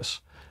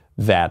Circus,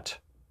 that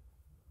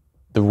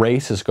the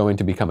race is going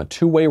to become a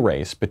two-way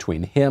race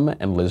between him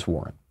and Liz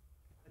Warren.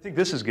 I think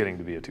this is getting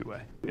to be a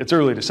two-way. It's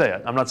early to say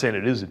it. I'm not saying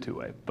it is a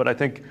two-way, but I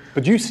think...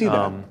 But you see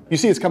that. You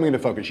see it's coming into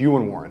focus, you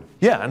and Warren.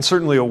 Yeah, and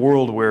certainly a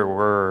world where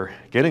we're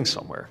getting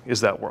somewhere is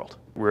that world,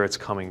 where it's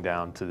coming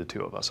down to the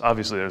two of us.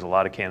 Obviously, there's a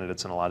lot of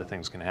candidates and a lot of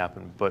things can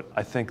happen, but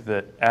I think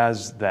that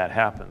as that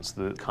happens,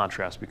 the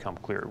contrasts become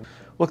clear.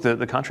 Look,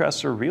 the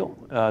contrasts are real.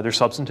 They're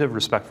substantive,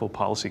 respectful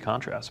policy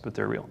contrasts, but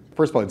they're real.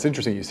 First of all, it's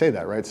interesting you say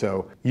that, right?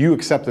 So you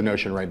accept the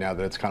notion right now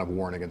that it's kind of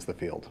Warren against the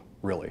field,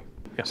 really?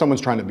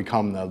 Someone's trying to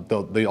become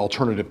the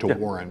alternative to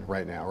Warren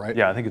right now, right?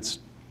 Yeah, I think it's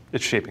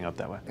shaping up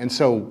that way. And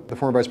so the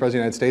former vice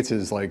president of the United States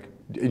is like,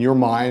 in your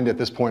mind at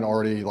this point,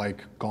 already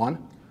like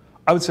gone?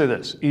 I would say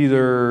this: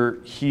 either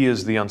he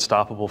is the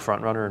unstoppable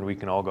frontrunner and we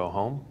can all go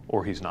home,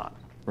 or he's not.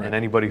 Right. And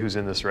anybody who's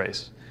in this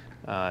race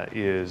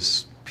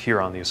is here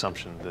on the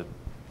assumption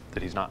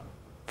that he's not.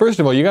 First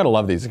of all, you got to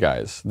love these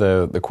guys.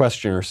 The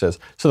questioner says,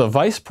 so the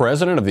vice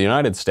president of the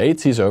United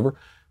States, he's over.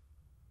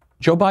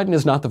 Joe Biden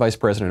is not the vice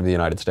president of the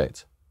United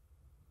States.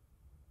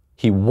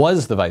 He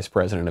was the vice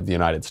president of the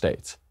United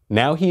States.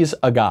 Now he's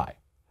a guy.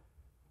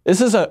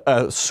 This is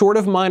a sort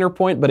of minor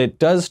point, but it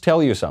does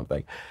tell you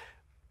something.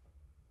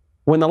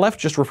 When the left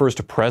just refers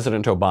to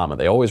President Obama,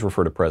 they always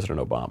refer to President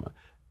Obama.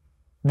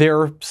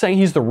 They're saying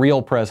he's the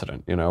real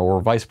president,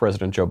 or Vice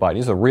President Joe Biden.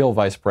 He's the real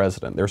vice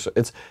president.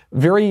 It's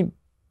very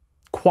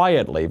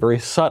quietly, very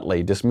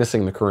subtly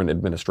dismissing the current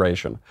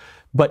administration.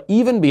 But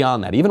even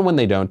beyond that, even when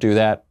they don't do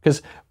that,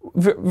 because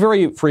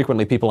very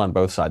frequently people on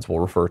both sides will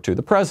refer to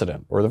the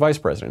president or the vice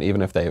president,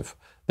 even if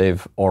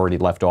they've already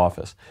left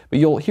office. But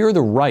you'll hear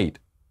the right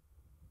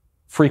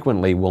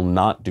frequently will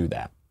not do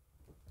that.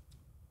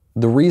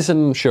 The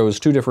reason shows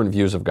two different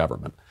views of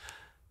government.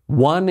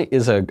 One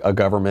is a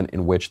government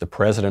in which the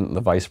president and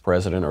the vice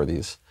president are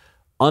these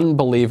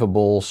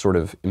unbelievable sort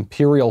of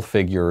imperial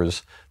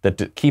figures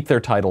that keep their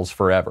titles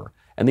forever.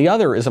 And the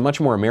other is a much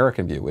more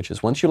American view, which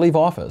is once you leave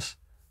office,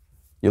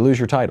 you lose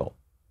your title.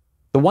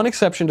 The one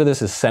exception to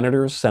this is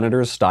senators.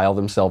 Senators style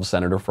themselves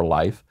senator for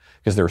life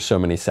because there are so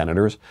many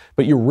senators.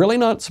 But you're really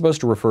not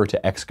supposed to refer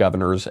to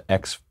ex-governors,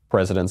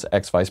 ex-presidents,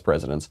 ex-vice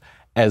presidents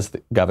as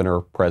the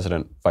governor,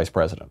 president, vice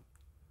president.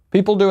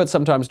 People do it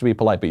sometimes to be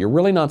polite, but you're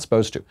really not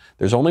supposed to.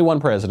 There's only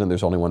one president,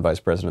 there's only one vice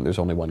president, there's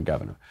only one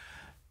governor.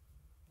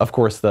 Of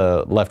course,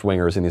 the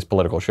left-wingers in these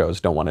political shows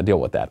don't want to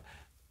deal with that.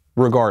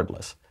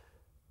 Regardless,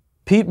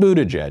 Pete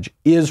Buttigieg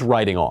is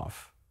writing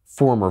off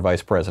former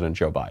Vice President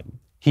Joe Biden.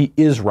 He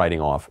is writing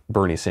off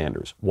Bernie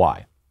Sanders.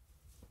 Why?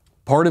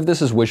 Part of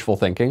this is wishful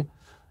thinking.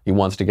 He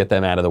wants to get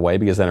them out of the way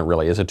because then it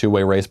really is a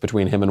two-way race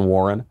between him and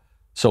Warren.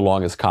 So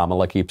long as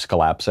Kamala keeps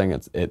collapsing,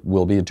 it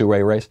will be a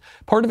two-way race.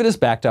 Part of it is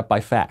backed up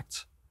by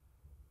facts.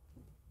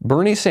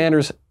 Bernie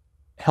Sanders'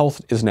 health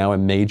is now a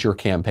major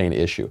campaign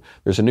issue.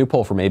 There's a new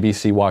poll from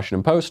ABC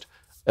Washington Post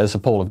as a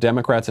poll of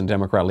Democrats and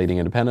Democrat-leading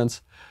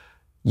independents.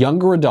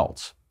 Younger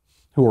adults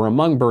who are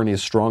among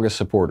Bernie's strongest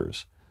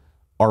supporters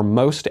are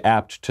most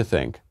apt to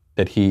think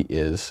that he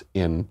is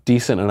in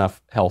decent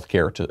enough health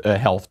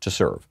to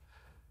serve.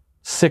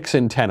 6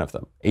 in 10 of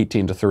them,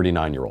 18 to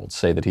 39-year-olds,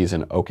 say that he's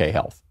in okay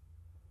health.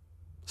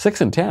 6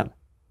 in 10.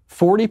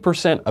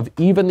 40% of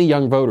even the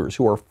young voters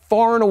who are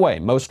far and away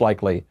most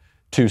likely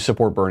to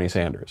support Bernie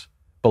Sanders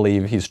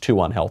believe he's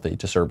too unhealthy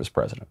to serve as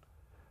president.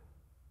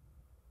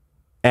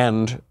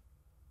 And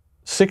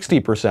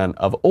 60%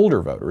 of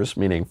older voters,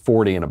 meaning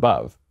 40 and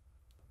above,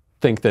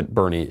 think that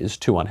Bernie is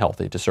too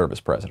unhealthy to serve as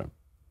president.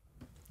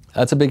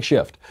 That's a big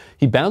shift.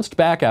 He bounced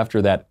back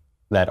after that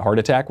heart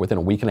attack. Within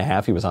a week and a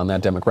half, he was on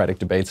that Democratic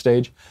debate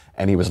stage,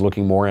 and he was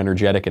looking more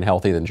energetic and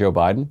healthy than Joe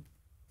Biden.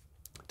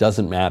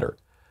 Doesn't matter.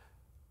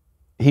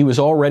 He was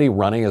already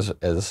running as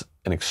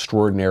an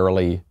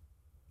extraordinarily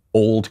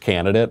old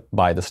candidate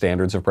by the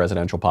standards of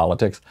presidential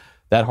politics.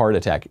 That heart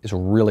attack is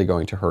really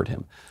going to hurt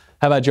him.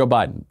 How about Joe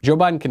Biden? Joe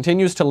Biden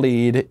continues to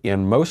lead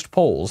in most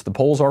polls. The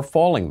polls are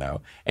falling,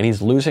 though, and he's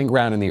losing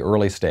ground in the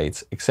early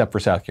states, except for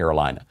South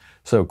Carolina.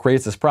 So it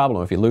creates this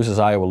problem. If he loses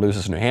Iowa,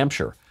 loses New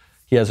Hampshire,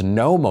 he has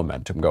no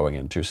momentum going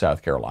into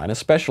South Carolina,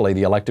 especially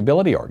the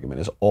electability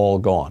argument is all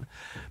gone.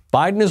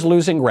 Biden is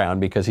losing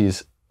ground because he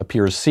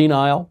appears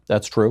senile.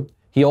 That's true.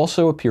 He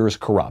also appears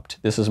corrupt.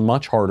 This is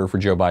much harder for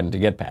Joe Biden to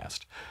get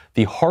past.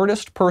 The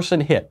hardest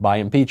person hit by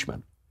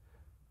impeachment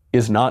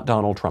is not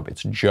Donald Trump.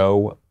 It's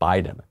Joe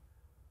Biden.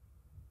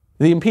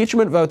 The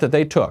impeachment vote that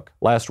they took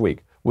last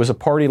week was a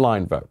party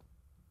line vote.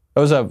 It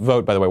was a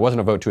vote, by the way, it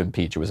wasn't a vote to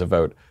impeach. It was a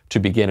vote to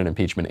begin an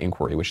impeachment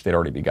inquiry, which they'd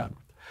already begun.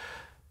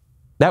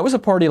 That was a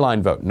party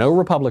line vote. No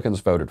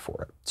Republicans voted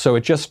for it. So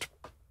it just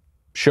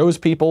shows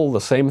people the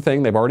same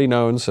thing they've already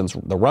known since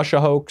the Russia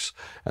hoax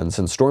and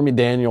since Stormy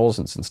Daniels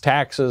and since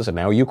taxes and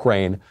now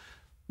Ukraine.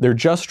 They're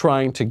just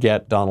trying to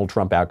get Donald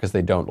Trump out because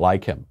they don't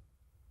like him.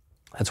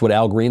 That's what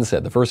Al Green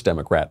said, the first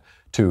Democrat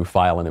to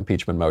file an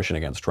impeachment motion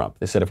against Trump.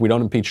 They said if we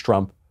don't impeach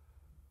Trump,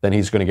 then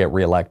he's going to get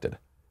reelected.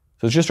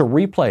 So it's just a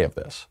replay of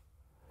this.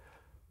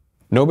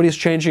 Nobody's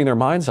changing their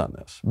minds on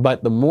this.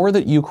 But the more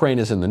that Ukraine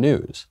is in the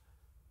news,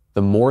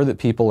 the more that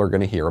people are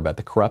going to hear about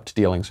the corrupt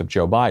dealings of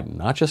Joe Biden,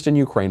 not just in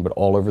Ukraine, but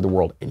all over the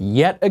world. And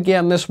yet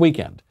again this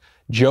weekend,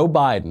 Joe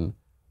Biden,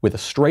 with a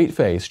straight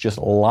face, just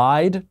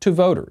lied to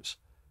voters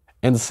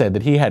and said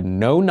that he had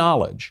no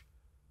knowledge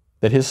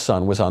that his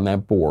son was on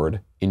that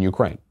board in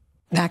Ukraine.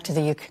 Back to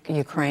the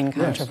Ukraine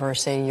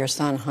controversy. Yes. Your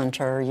son,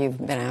 Hunter, you've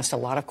been asked a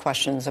lot of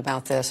questions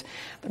about this.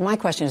 But my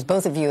question is,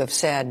 both of you have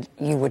said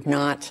you would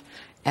not,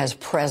 as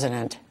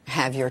president,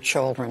 have your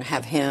children,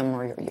 have him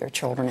or your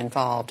children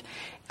involved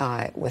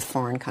with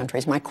foreign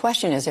countries. My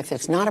question is, if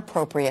it's not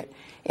appropriate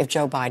if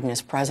Joe Biden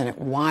is president,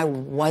 why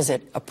was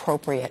it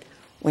appropriate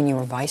when you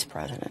were vice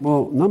president?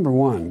 Well, number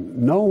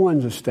one, no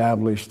one's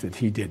established that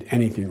he did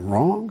anything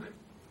wrong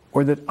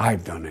or that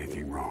I've done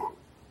anything wrong.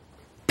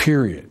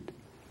 Period.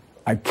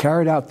 I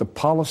carried out the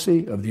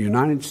policy of the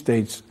United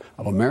States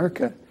of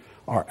America,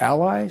 our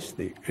allies,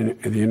 the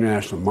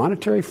International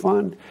Monetary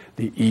Fund,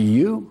 the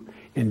EU,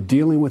 in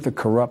dealing with a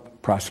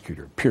corrupt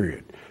prosecutor,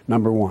 period.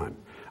 Number one,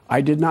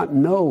 I did not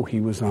know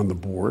he was on the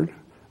board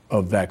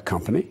of that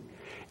company.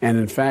 And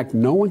in fact,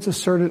 no one's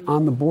asserted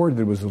on the board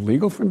that it was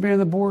illegal for him to be on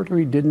the board or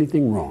he did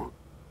anything wrong.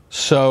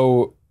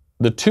 So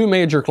the two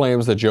major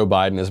claims that Joe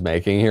Biden is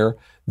making here,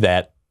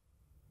 that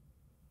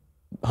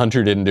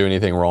Hunter didn't do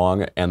anything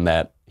wrong and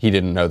that he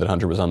didn't know that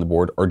Hunter was on the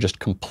board, are just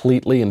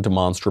completely and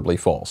demonstrably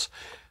false.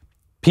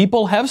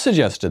 People have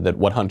suggested that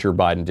what Hunter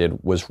Biden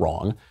did was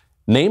wrong,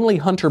 namely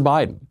Hunter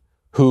Biden,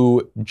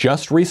 who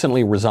just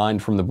recently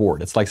resigned from the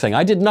board. It's like saying,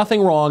 I did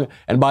nothing wrong,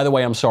 and by the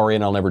way, I'm sorry,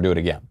 and I'll never do it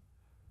again.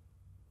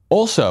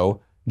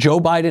 Also, Joe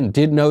Biden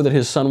did know that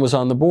his son was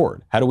on the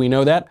board. How do we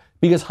know that?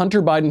 Because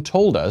Hunter Biden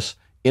told us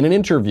in an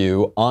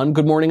interview on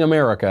Good Morning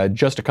America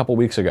just a couple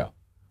weeks ago.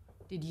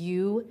 Did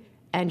you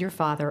and your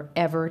father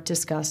ever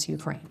discuss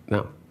Ukraine?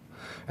 No.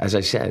 As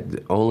I said,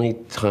 the only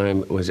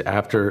time was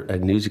after a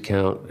news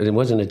account, and it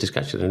wasn't a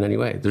discussion in any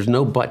way. There's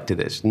no but to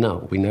this.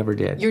 No, we never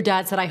did. Your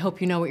dad said, I hope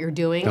you know what you're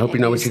doing. I hope you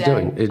know what you're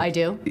doing. I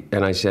do.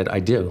 And I said,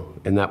 I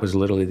do. And that was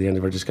literally the end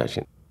of our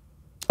discussion.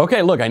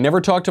 Okay, look, I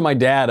never talked to my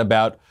dad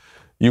about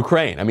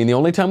Ukraine. I mean, the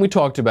only time we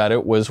talked about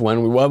it was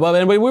when we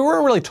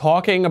weren't really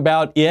talking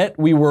about it.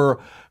 We were,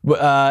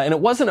 and it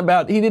wasn't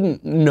about, he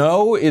didn't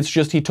know. It's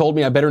just he told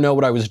me I better know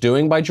what I was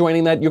doing by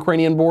joining that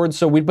Ukrainian board.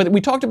 So but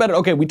we talked about it.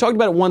 Okay, we talked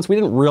about it once. We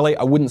didn't really,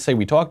 I wouldn't say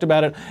we talked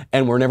about it,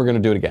 and we're never going to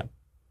do it again.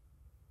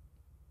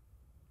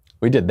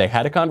 We did. They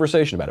had a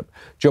conversation about it.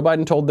 Joe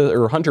Biden told this,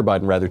 or Hunter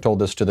Biden rather, told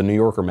this to the New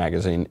Yorker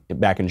magazine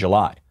back in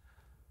July.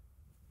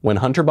 When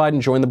Hunter Biden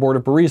joined the board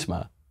of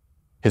Burisma,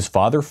 his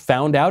father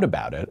found out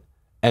about it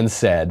and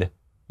said,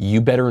 you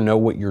better know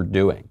what you're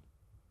doing.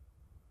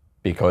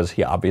 Because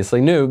he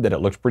obviously knew that it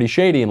looked pretty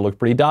shady and looked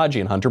pretty dodgy,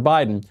 and Hunter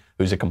Biden,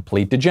 who's a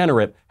complete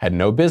degenerate, had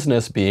no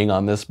business being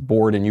on this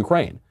board in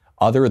Ukraine,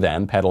 other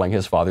than peddling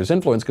his father's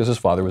influence because his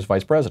father was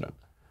vice president.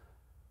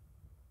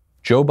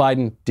 Joe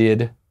Biden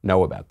did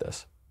know about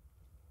this.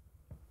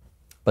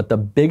 But the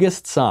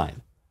biggest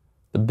sign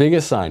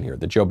here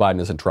that Joe Biden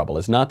is in trouble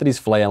is not that he's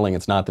flailing,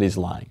 it's not that he's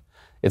lying.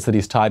 It's that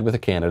he's tied with a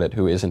candidate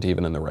who isn't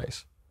even in the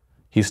race.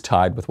 He's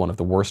tied with one of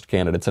the worst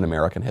candidates in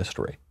American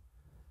history.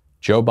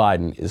 Joe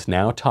Biden is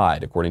now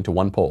tied, according to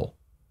one poll,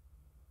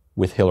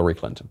 with Hillary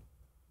Clinton.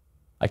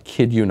 I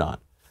kid you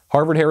not.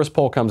 Harvard-Harris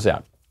poll comes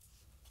out.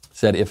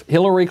 Said if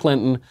Hillary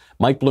Clinton,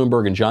 Mike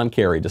Bloomberg, and John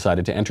Kerry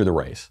decided to enter the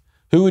race,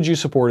 who would you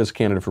support as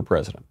candidate for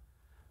president?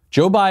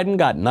 Joe Biden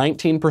got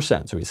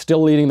 19%, so he's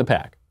still leading the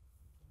pack.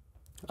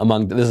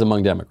 This is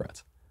among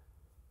Democrats.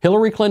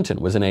 Hillary Clinton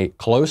was in a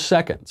close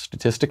second,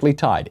 statistically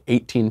tied,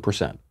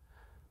 18%.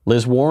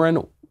 Liz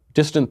Warren,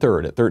 distant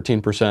third at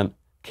 13%,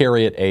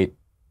 Kerry at 8%,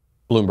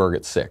 Bloomberg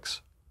at 6%.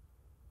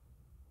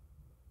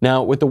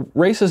 Now, with the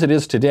race as it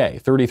is today,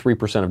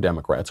 33% of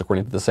Democrats,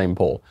 according to the same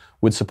poll,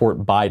 would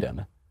support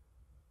Biden,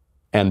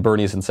 and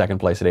Bernie's in second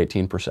place at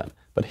 18%.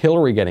 But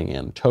Hillary getting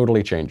in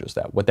totally changes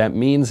that. What that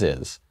means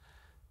is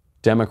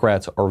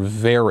Democrats are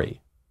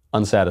very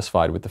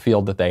unsatisfied with the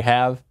field that they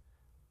have.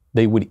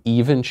 They would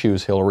even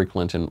choose Hillary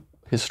Clinton,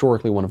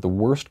 historically one of the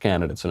worst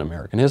candidates in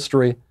American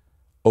history,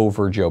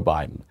 over Joe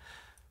Biden.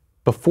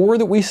 Before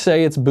that we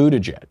say it's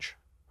Buttigieg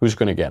who's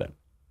going to get it,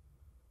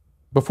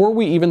 before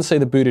we even say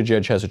that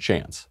Buttigieg has a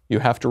chance, you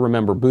have to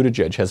remember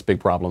Buttigieg has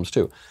big problems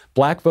too.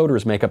 Black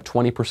voters make up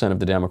 20% of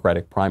the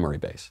Democratic primary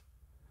base.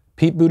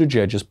 Pete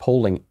Buttigieg is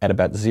polling at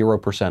about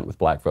 0% with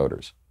black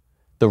voters.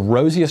 The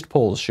rosiest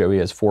polls show he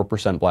has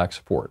 4% black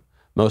support.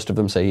 Most of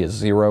them say he has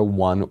 0,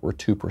 1, or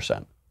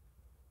 2%.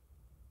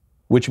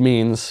 Which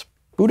means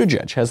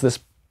Buttigieg has this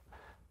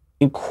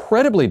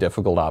incredibly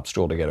difficult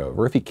obstacle to get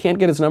over. If he can't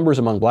get his numbers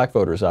among black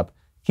voters up,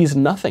 he's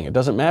nothing. It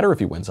doesn't matter if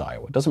he wins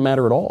Iowa. It doesn't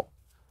matter at all.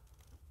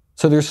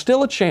 So there's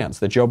still a chance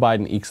that Joe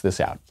Biden ekes this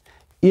out.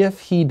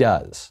 If he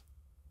does,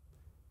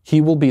 he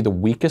will be the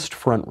weakest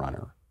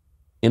frontrunner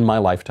in my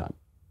lifetime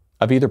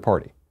of either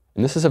party.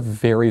 And this is a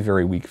very,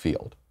 very weak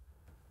field.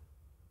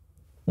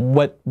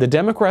 What the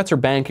Democrats are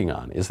banking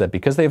on is that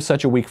because they have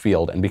such a weak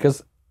field, and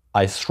because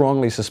I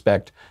strongly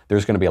suspect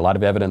there's going to be a lot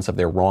of evidence of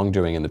their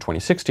wrongdoing in the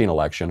 2016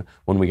 election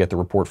when we get the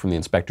report from the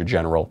Inspector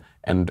General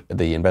and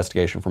the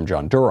investigation from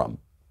John Durham,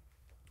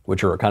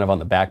 which are kind of on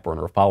the back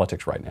burner of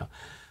politics right now.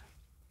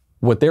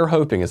 What they're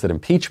hoping is that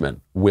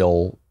impeachment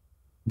will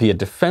be a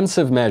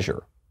defensive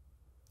measure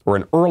or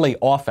an early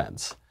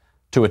offense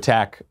to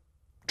attack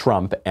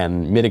Trump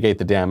and mitigate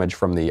the damage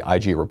from the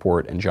IG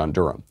report and John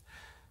Durham.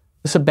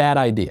 This is a bad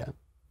idea.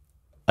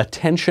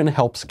 Attention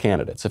helps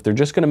candidates. If they're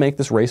just going to make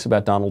this race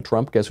about Donald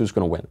Trump, guess who's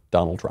going to win?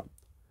 Donald Trump.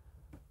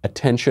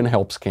 Attention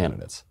helps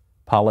candidates.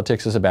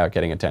 Politics is about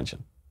getting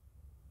attention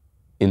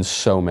in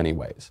so many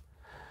ways.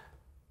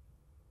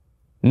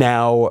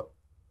 Now,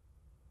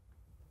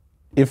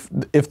 if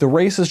the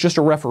race is just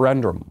a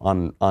referendum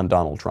on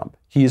Donald Trump,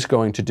 he's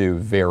going to do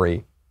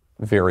very,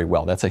 very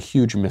well. That's a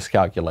huge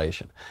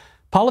miscalculation.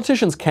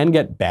 Politicians can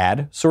get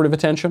bad sort of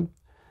attention,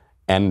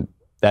 and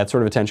that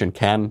sort of attention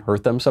can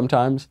hurt them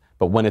sometimes.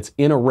 But when it's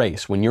in a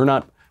race, when you're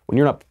not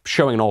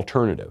showing an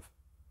alternative,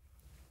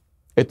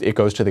 it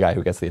goes to the guy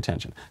who gets the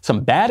attention.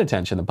 Some bad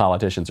attention the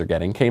politicians are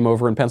getting came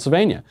over in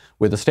Pennsylvania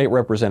with the state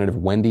representative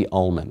Wendy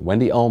Ullman.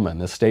 Wendy Ullman,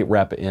 the state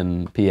rep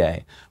in PA,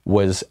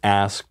 was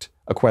asked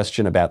a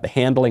question about the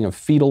handling of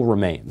fetal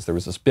remains. There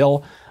was this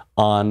bill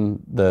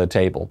on the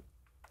table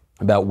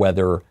about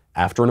whether,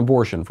 after an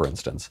abortion, for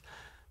instance,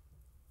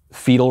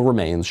 fetal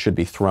remains should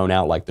be thrown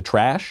out like the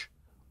trash,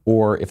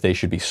 or if they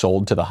should be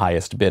sold to the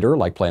highest bidder,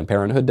 like Planned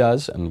Parenthood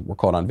does, and we're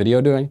caught on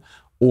video doing,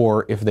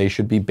 or if they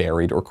should be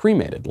buried or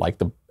cremated, like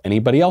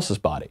anybody else's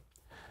body.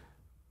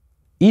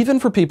 Even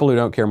for people who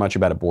don't care much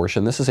about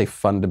abortion, this is a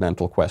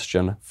fundamental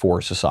question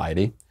for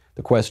society.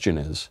 The question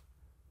is,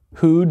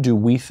 who do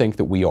we think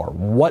that we are?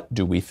 What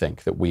do we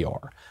think that we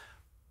are?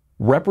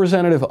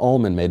 Representative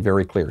Ullman made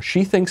very clear,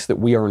 she thinks that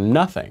we are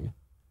nothing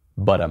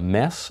but a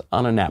mess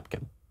on a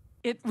napkin.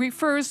 It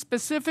refers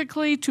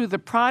specifically to the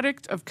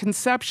product of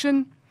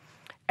conception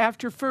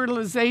after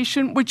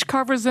fertilization, which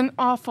covers an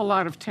awful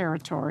lot of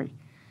territory.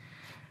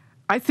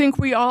 I think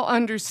we all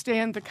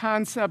understand the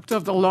concept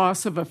of the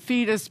loss of a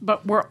fetus,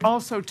 but we're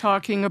also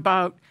talking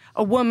about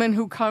a woman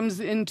who comes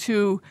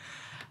into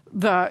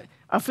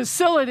a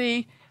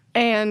facility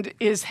and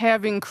is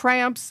having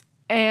cramps,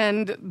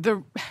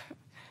 and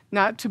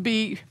not to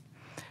be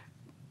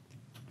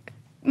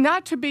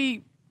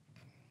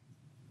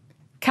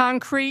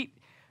concrete,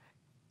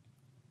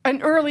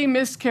 an early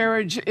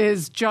miscarriage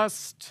is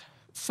just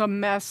some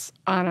mess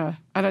on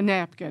a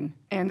napkin.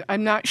 And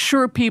I'm not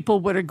sure people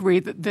would agree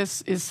that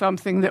this is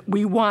something that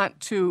we want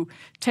to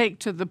take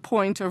to the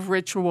point of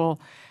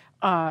ritual,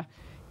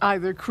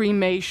 either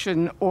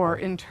cremation or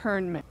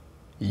internment.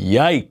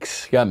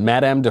 Yikes. You got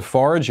Madame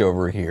Defarge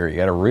over here. You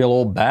got a real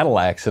old battle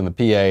axe in the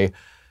PA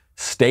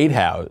State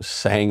House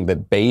saying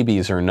that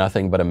babies are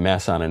nothing but a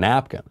mess on a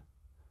napkin.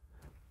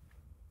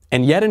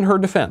 And yet in her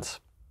defense,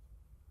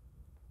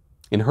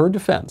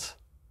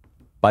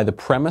 by the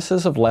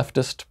premises of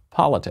leftist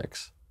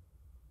politics,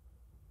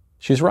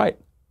 she's right.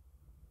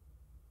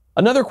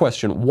 Another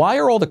question, why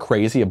are all the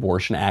crazy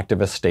abortion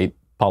activist state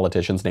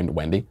politicians named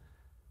Wendy?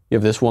 You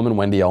have this woman,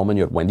 Wendy Ullman,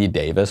 you have Wendy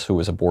Davis, who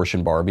was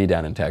abortion Barbie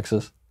down in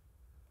Texas.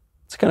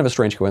 It's kind of a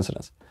strange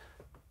coincidence.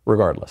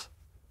 Regardless,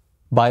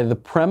 by the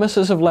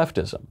premises of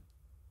leftism,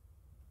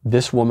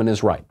 this woman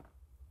is right.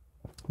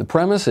 The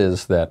premise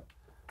is that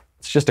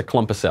it's just a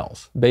clump of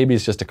cells.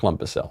 Baby's just a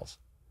clump of cells.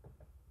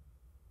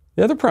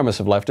 The other premise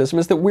of leftism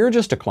is that we're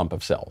just a clump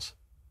of cells.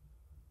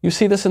 You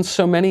see this in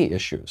so many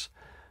issues.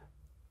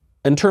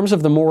 In terms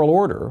of the moral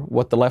order,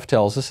 what the left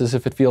tells us is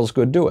if it feels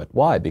good, do it.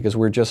 Why? Because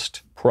we're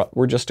just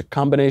a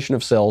combination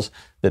of cells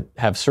that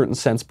have certain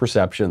sense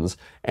perceptions,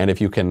 and if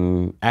you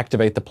can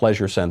activate the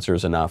pleasure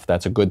sensors enough,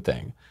 that's a good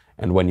thing.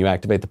 And when you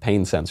activate the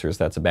pain sensors,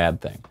 that's a bad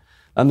thing.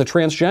 On the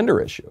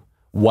transgender issue,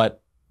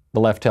 what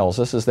the left tells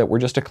us is that we're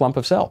just a clump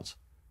of cells.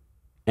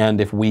 And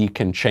if we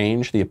can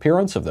change the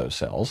appearance of those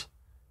cells,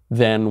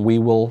 then we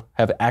will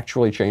have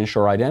actually changed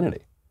our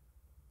identity.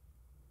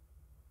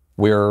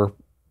 We're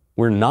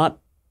not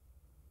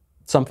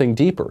something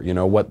deeper. You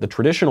know, what the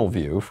traditional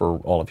view for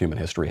all of human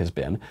history has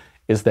been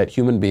is that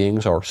human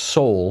beings are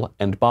soul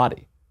and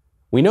body.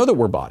 We know that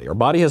we're body. Our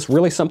body has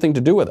really something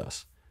to do with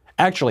us.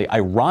 Actually,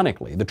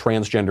 ironically, the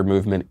transgender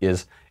movement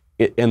is,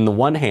 in the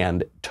one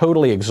hand,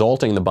 totally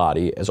exalting the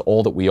body as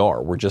all that we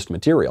are. We're just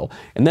material.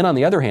 And then on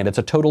the other hand, it's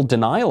a total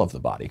denial of the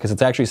body, because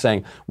it's actually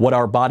saying what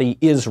our body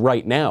is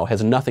right now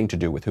has nothing to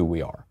do with who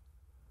we are.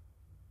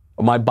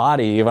 My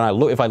body, if I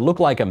look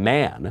like a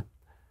man,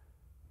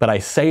 but I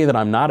say that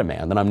I'm not a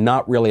man, then I'm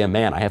not really a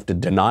man. I have to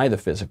deny the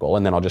physical,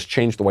 and then I'll just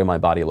change the way my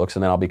body looks,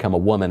 and then I'll become a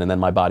woman, and then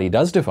my body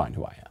does define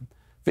who I am.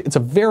 It's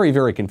a very,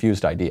 very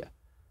confused idea,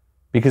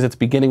 because it's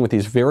beginning with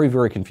these very,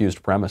 very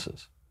confused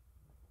premises.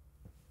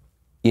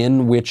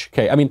 In which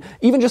case, I mean,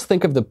 even just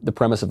think of the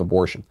premise of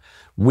abortion.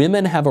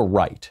 Women have a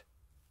right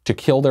to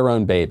kill their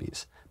own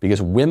babies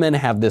because women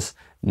have this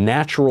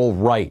natural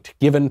right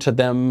given to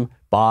them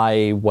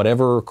by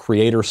whatever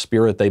creator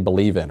spirit they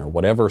believe in or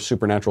whatever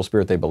supernatural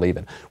spirit they believe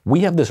in.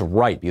 We have this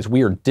right because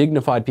we are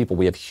dignified people.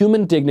 We have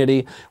human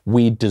dignity.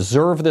 We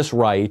deserve this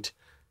right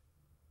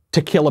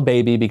to kill a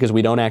baby because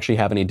we don't actually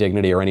have any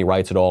dignity or any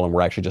rights at all, and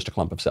we're actually just a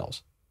clump of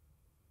cells.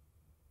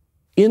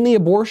 In the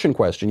abortion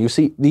question, you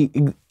see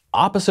the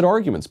opposite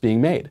arguments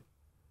being made.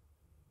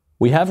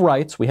 We have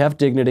rights, we have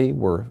dignity,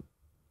 we're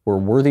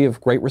worthy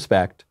of great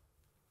respect,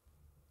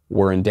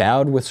 we're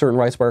endowed with certain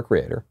rights by our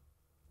Creator.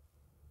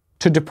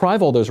 To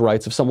deprive all those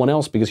rights of someone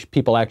else because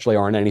people actually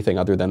aren't anything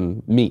other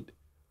than meat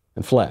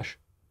and flesh.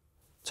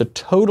 It's a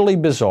totally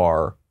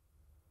bizarre,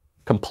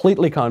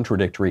 completely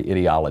contradictory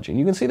ideology. And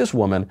you can see this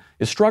woman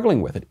is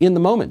struggling with it. In the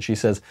moment, she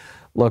says,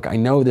 look, I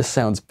know this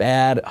sounds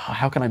bad.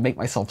 How can I make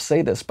myself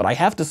say this? But I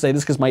have to say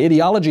this because my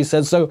ideology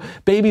says so.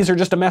 Babies are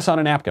just a mess on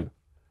a napkin.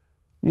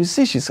 You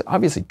see, she's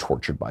obviously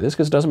tortured by this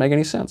because it doesn't make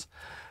any sense.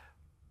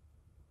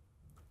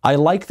 I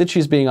like that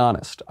she's being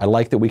honest. I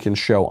like that we can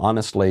show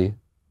honestly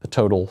the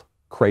total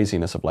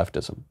craziness of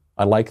leftism.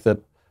 I like that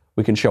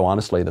we can show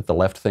honestly that the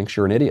left thinks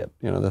you're an idiot,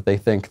 that they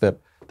think that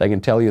they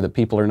can tell you that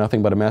people are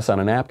nothing but a mess on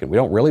a napkin. We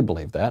don't really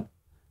believe that.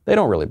 They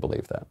don't really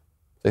believe that.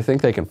 They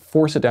think they can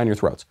force it down your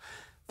throats.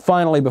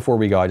 Finally, before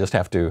we go, I just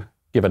have to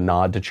give a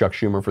nod to Chuck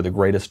Schumer for the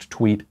greatest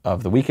tweet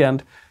of the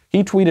weekend.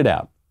 He tweeted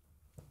out,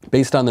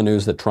 based on the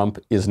news that Trump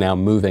is now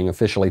moving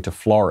officially to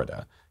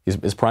Florida.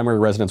 His primary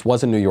residence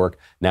was in New York.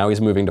 Now he's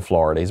moving to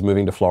Florida. He's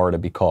moving to Florida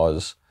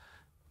because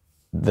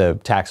the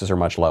taxes are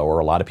much lower.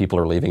 A lot of people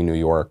are leaving New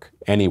York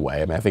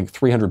anyway. I think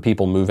 300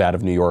 people move out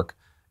of New York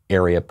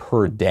area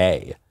per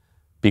day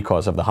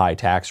because of the high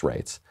tax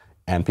rates.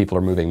 And people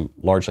are moving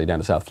largely down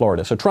to South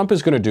Florida. So Trump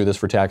is going to do this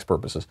for tax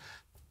purposes.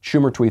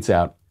 Schumer tweets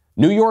out,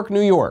 New York,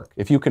 New York.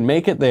 If you can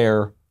make it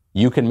there,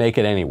 you can make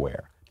it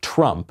anywhere.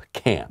 Trump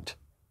can't.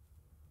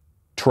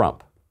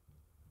 Trump,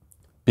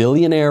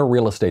 billionaire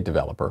real estate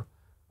developer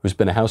who's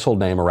been a household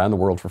name around the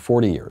world for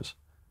 40 years,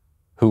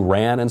 who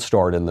ran and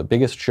starred in the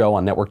biggest show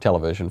on network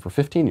television for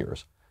 15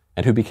 years,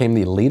 and who became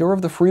the leader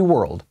of the free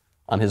world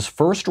on his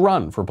first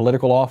run for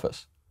political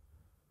office.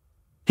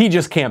 He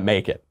just can't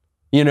make it,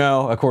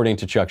 according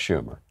to Chuck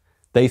Schumer.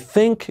 They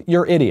think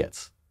you're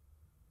idiots.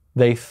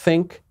 They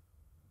think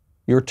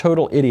you're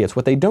total idiots.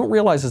 What they don't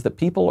realize is that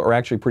people are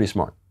actually pretty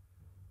smart.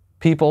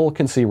 People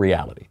can see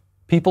reality.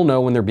 People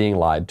know when they're being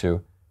lied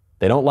to.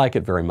 They don't like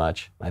it very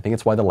much. I think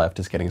it's why the left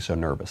is getting so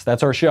nervous.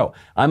 That's our show.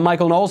 I'm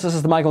Michael Knowles. This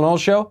is The Michael Knowles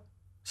Show.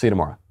 See you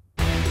tomorrow.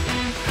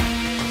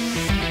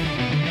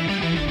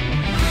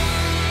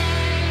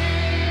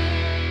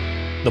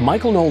 The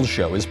Michael Knowles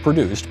Show is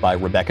produced by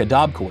Rebecca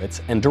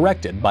Dobkowitz and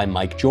directed by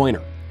Mike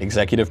Joyner.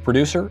 Executive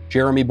producer,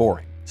 Jeremy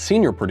Boring.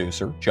 Senior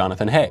producer,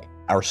 Jonathan Hay.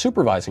 Our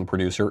supervising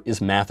producer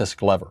is Mathis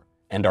Glover.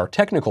 And our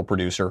technical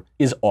producer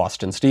is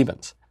Austin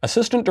Stevens.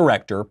 Assistant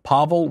director,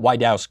 Pavel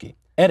Wydowski.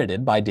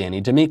 Edited by Danny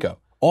D'Amico.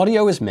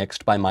 Audio is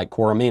mixed by Mike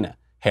Coromina.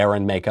 Hair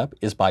and makeup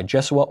is by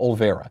Jesua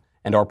Olvera.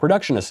 And our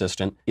production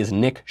assistant is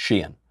Nick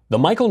Sheehan. The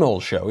Michael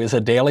Knowles Show is a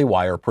Daily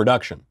Wire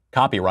production.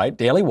 Copyright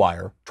Daily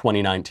Wire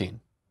 2019.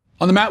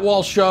 On the Matt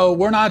Walsh Show,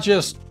 we're not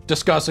just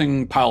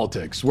discussing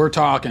politics. We're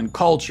talking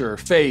culture,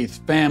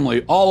 faith,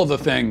 family, all of the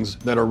things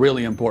that are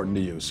really important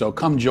to you. So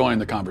come join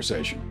the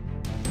conversation.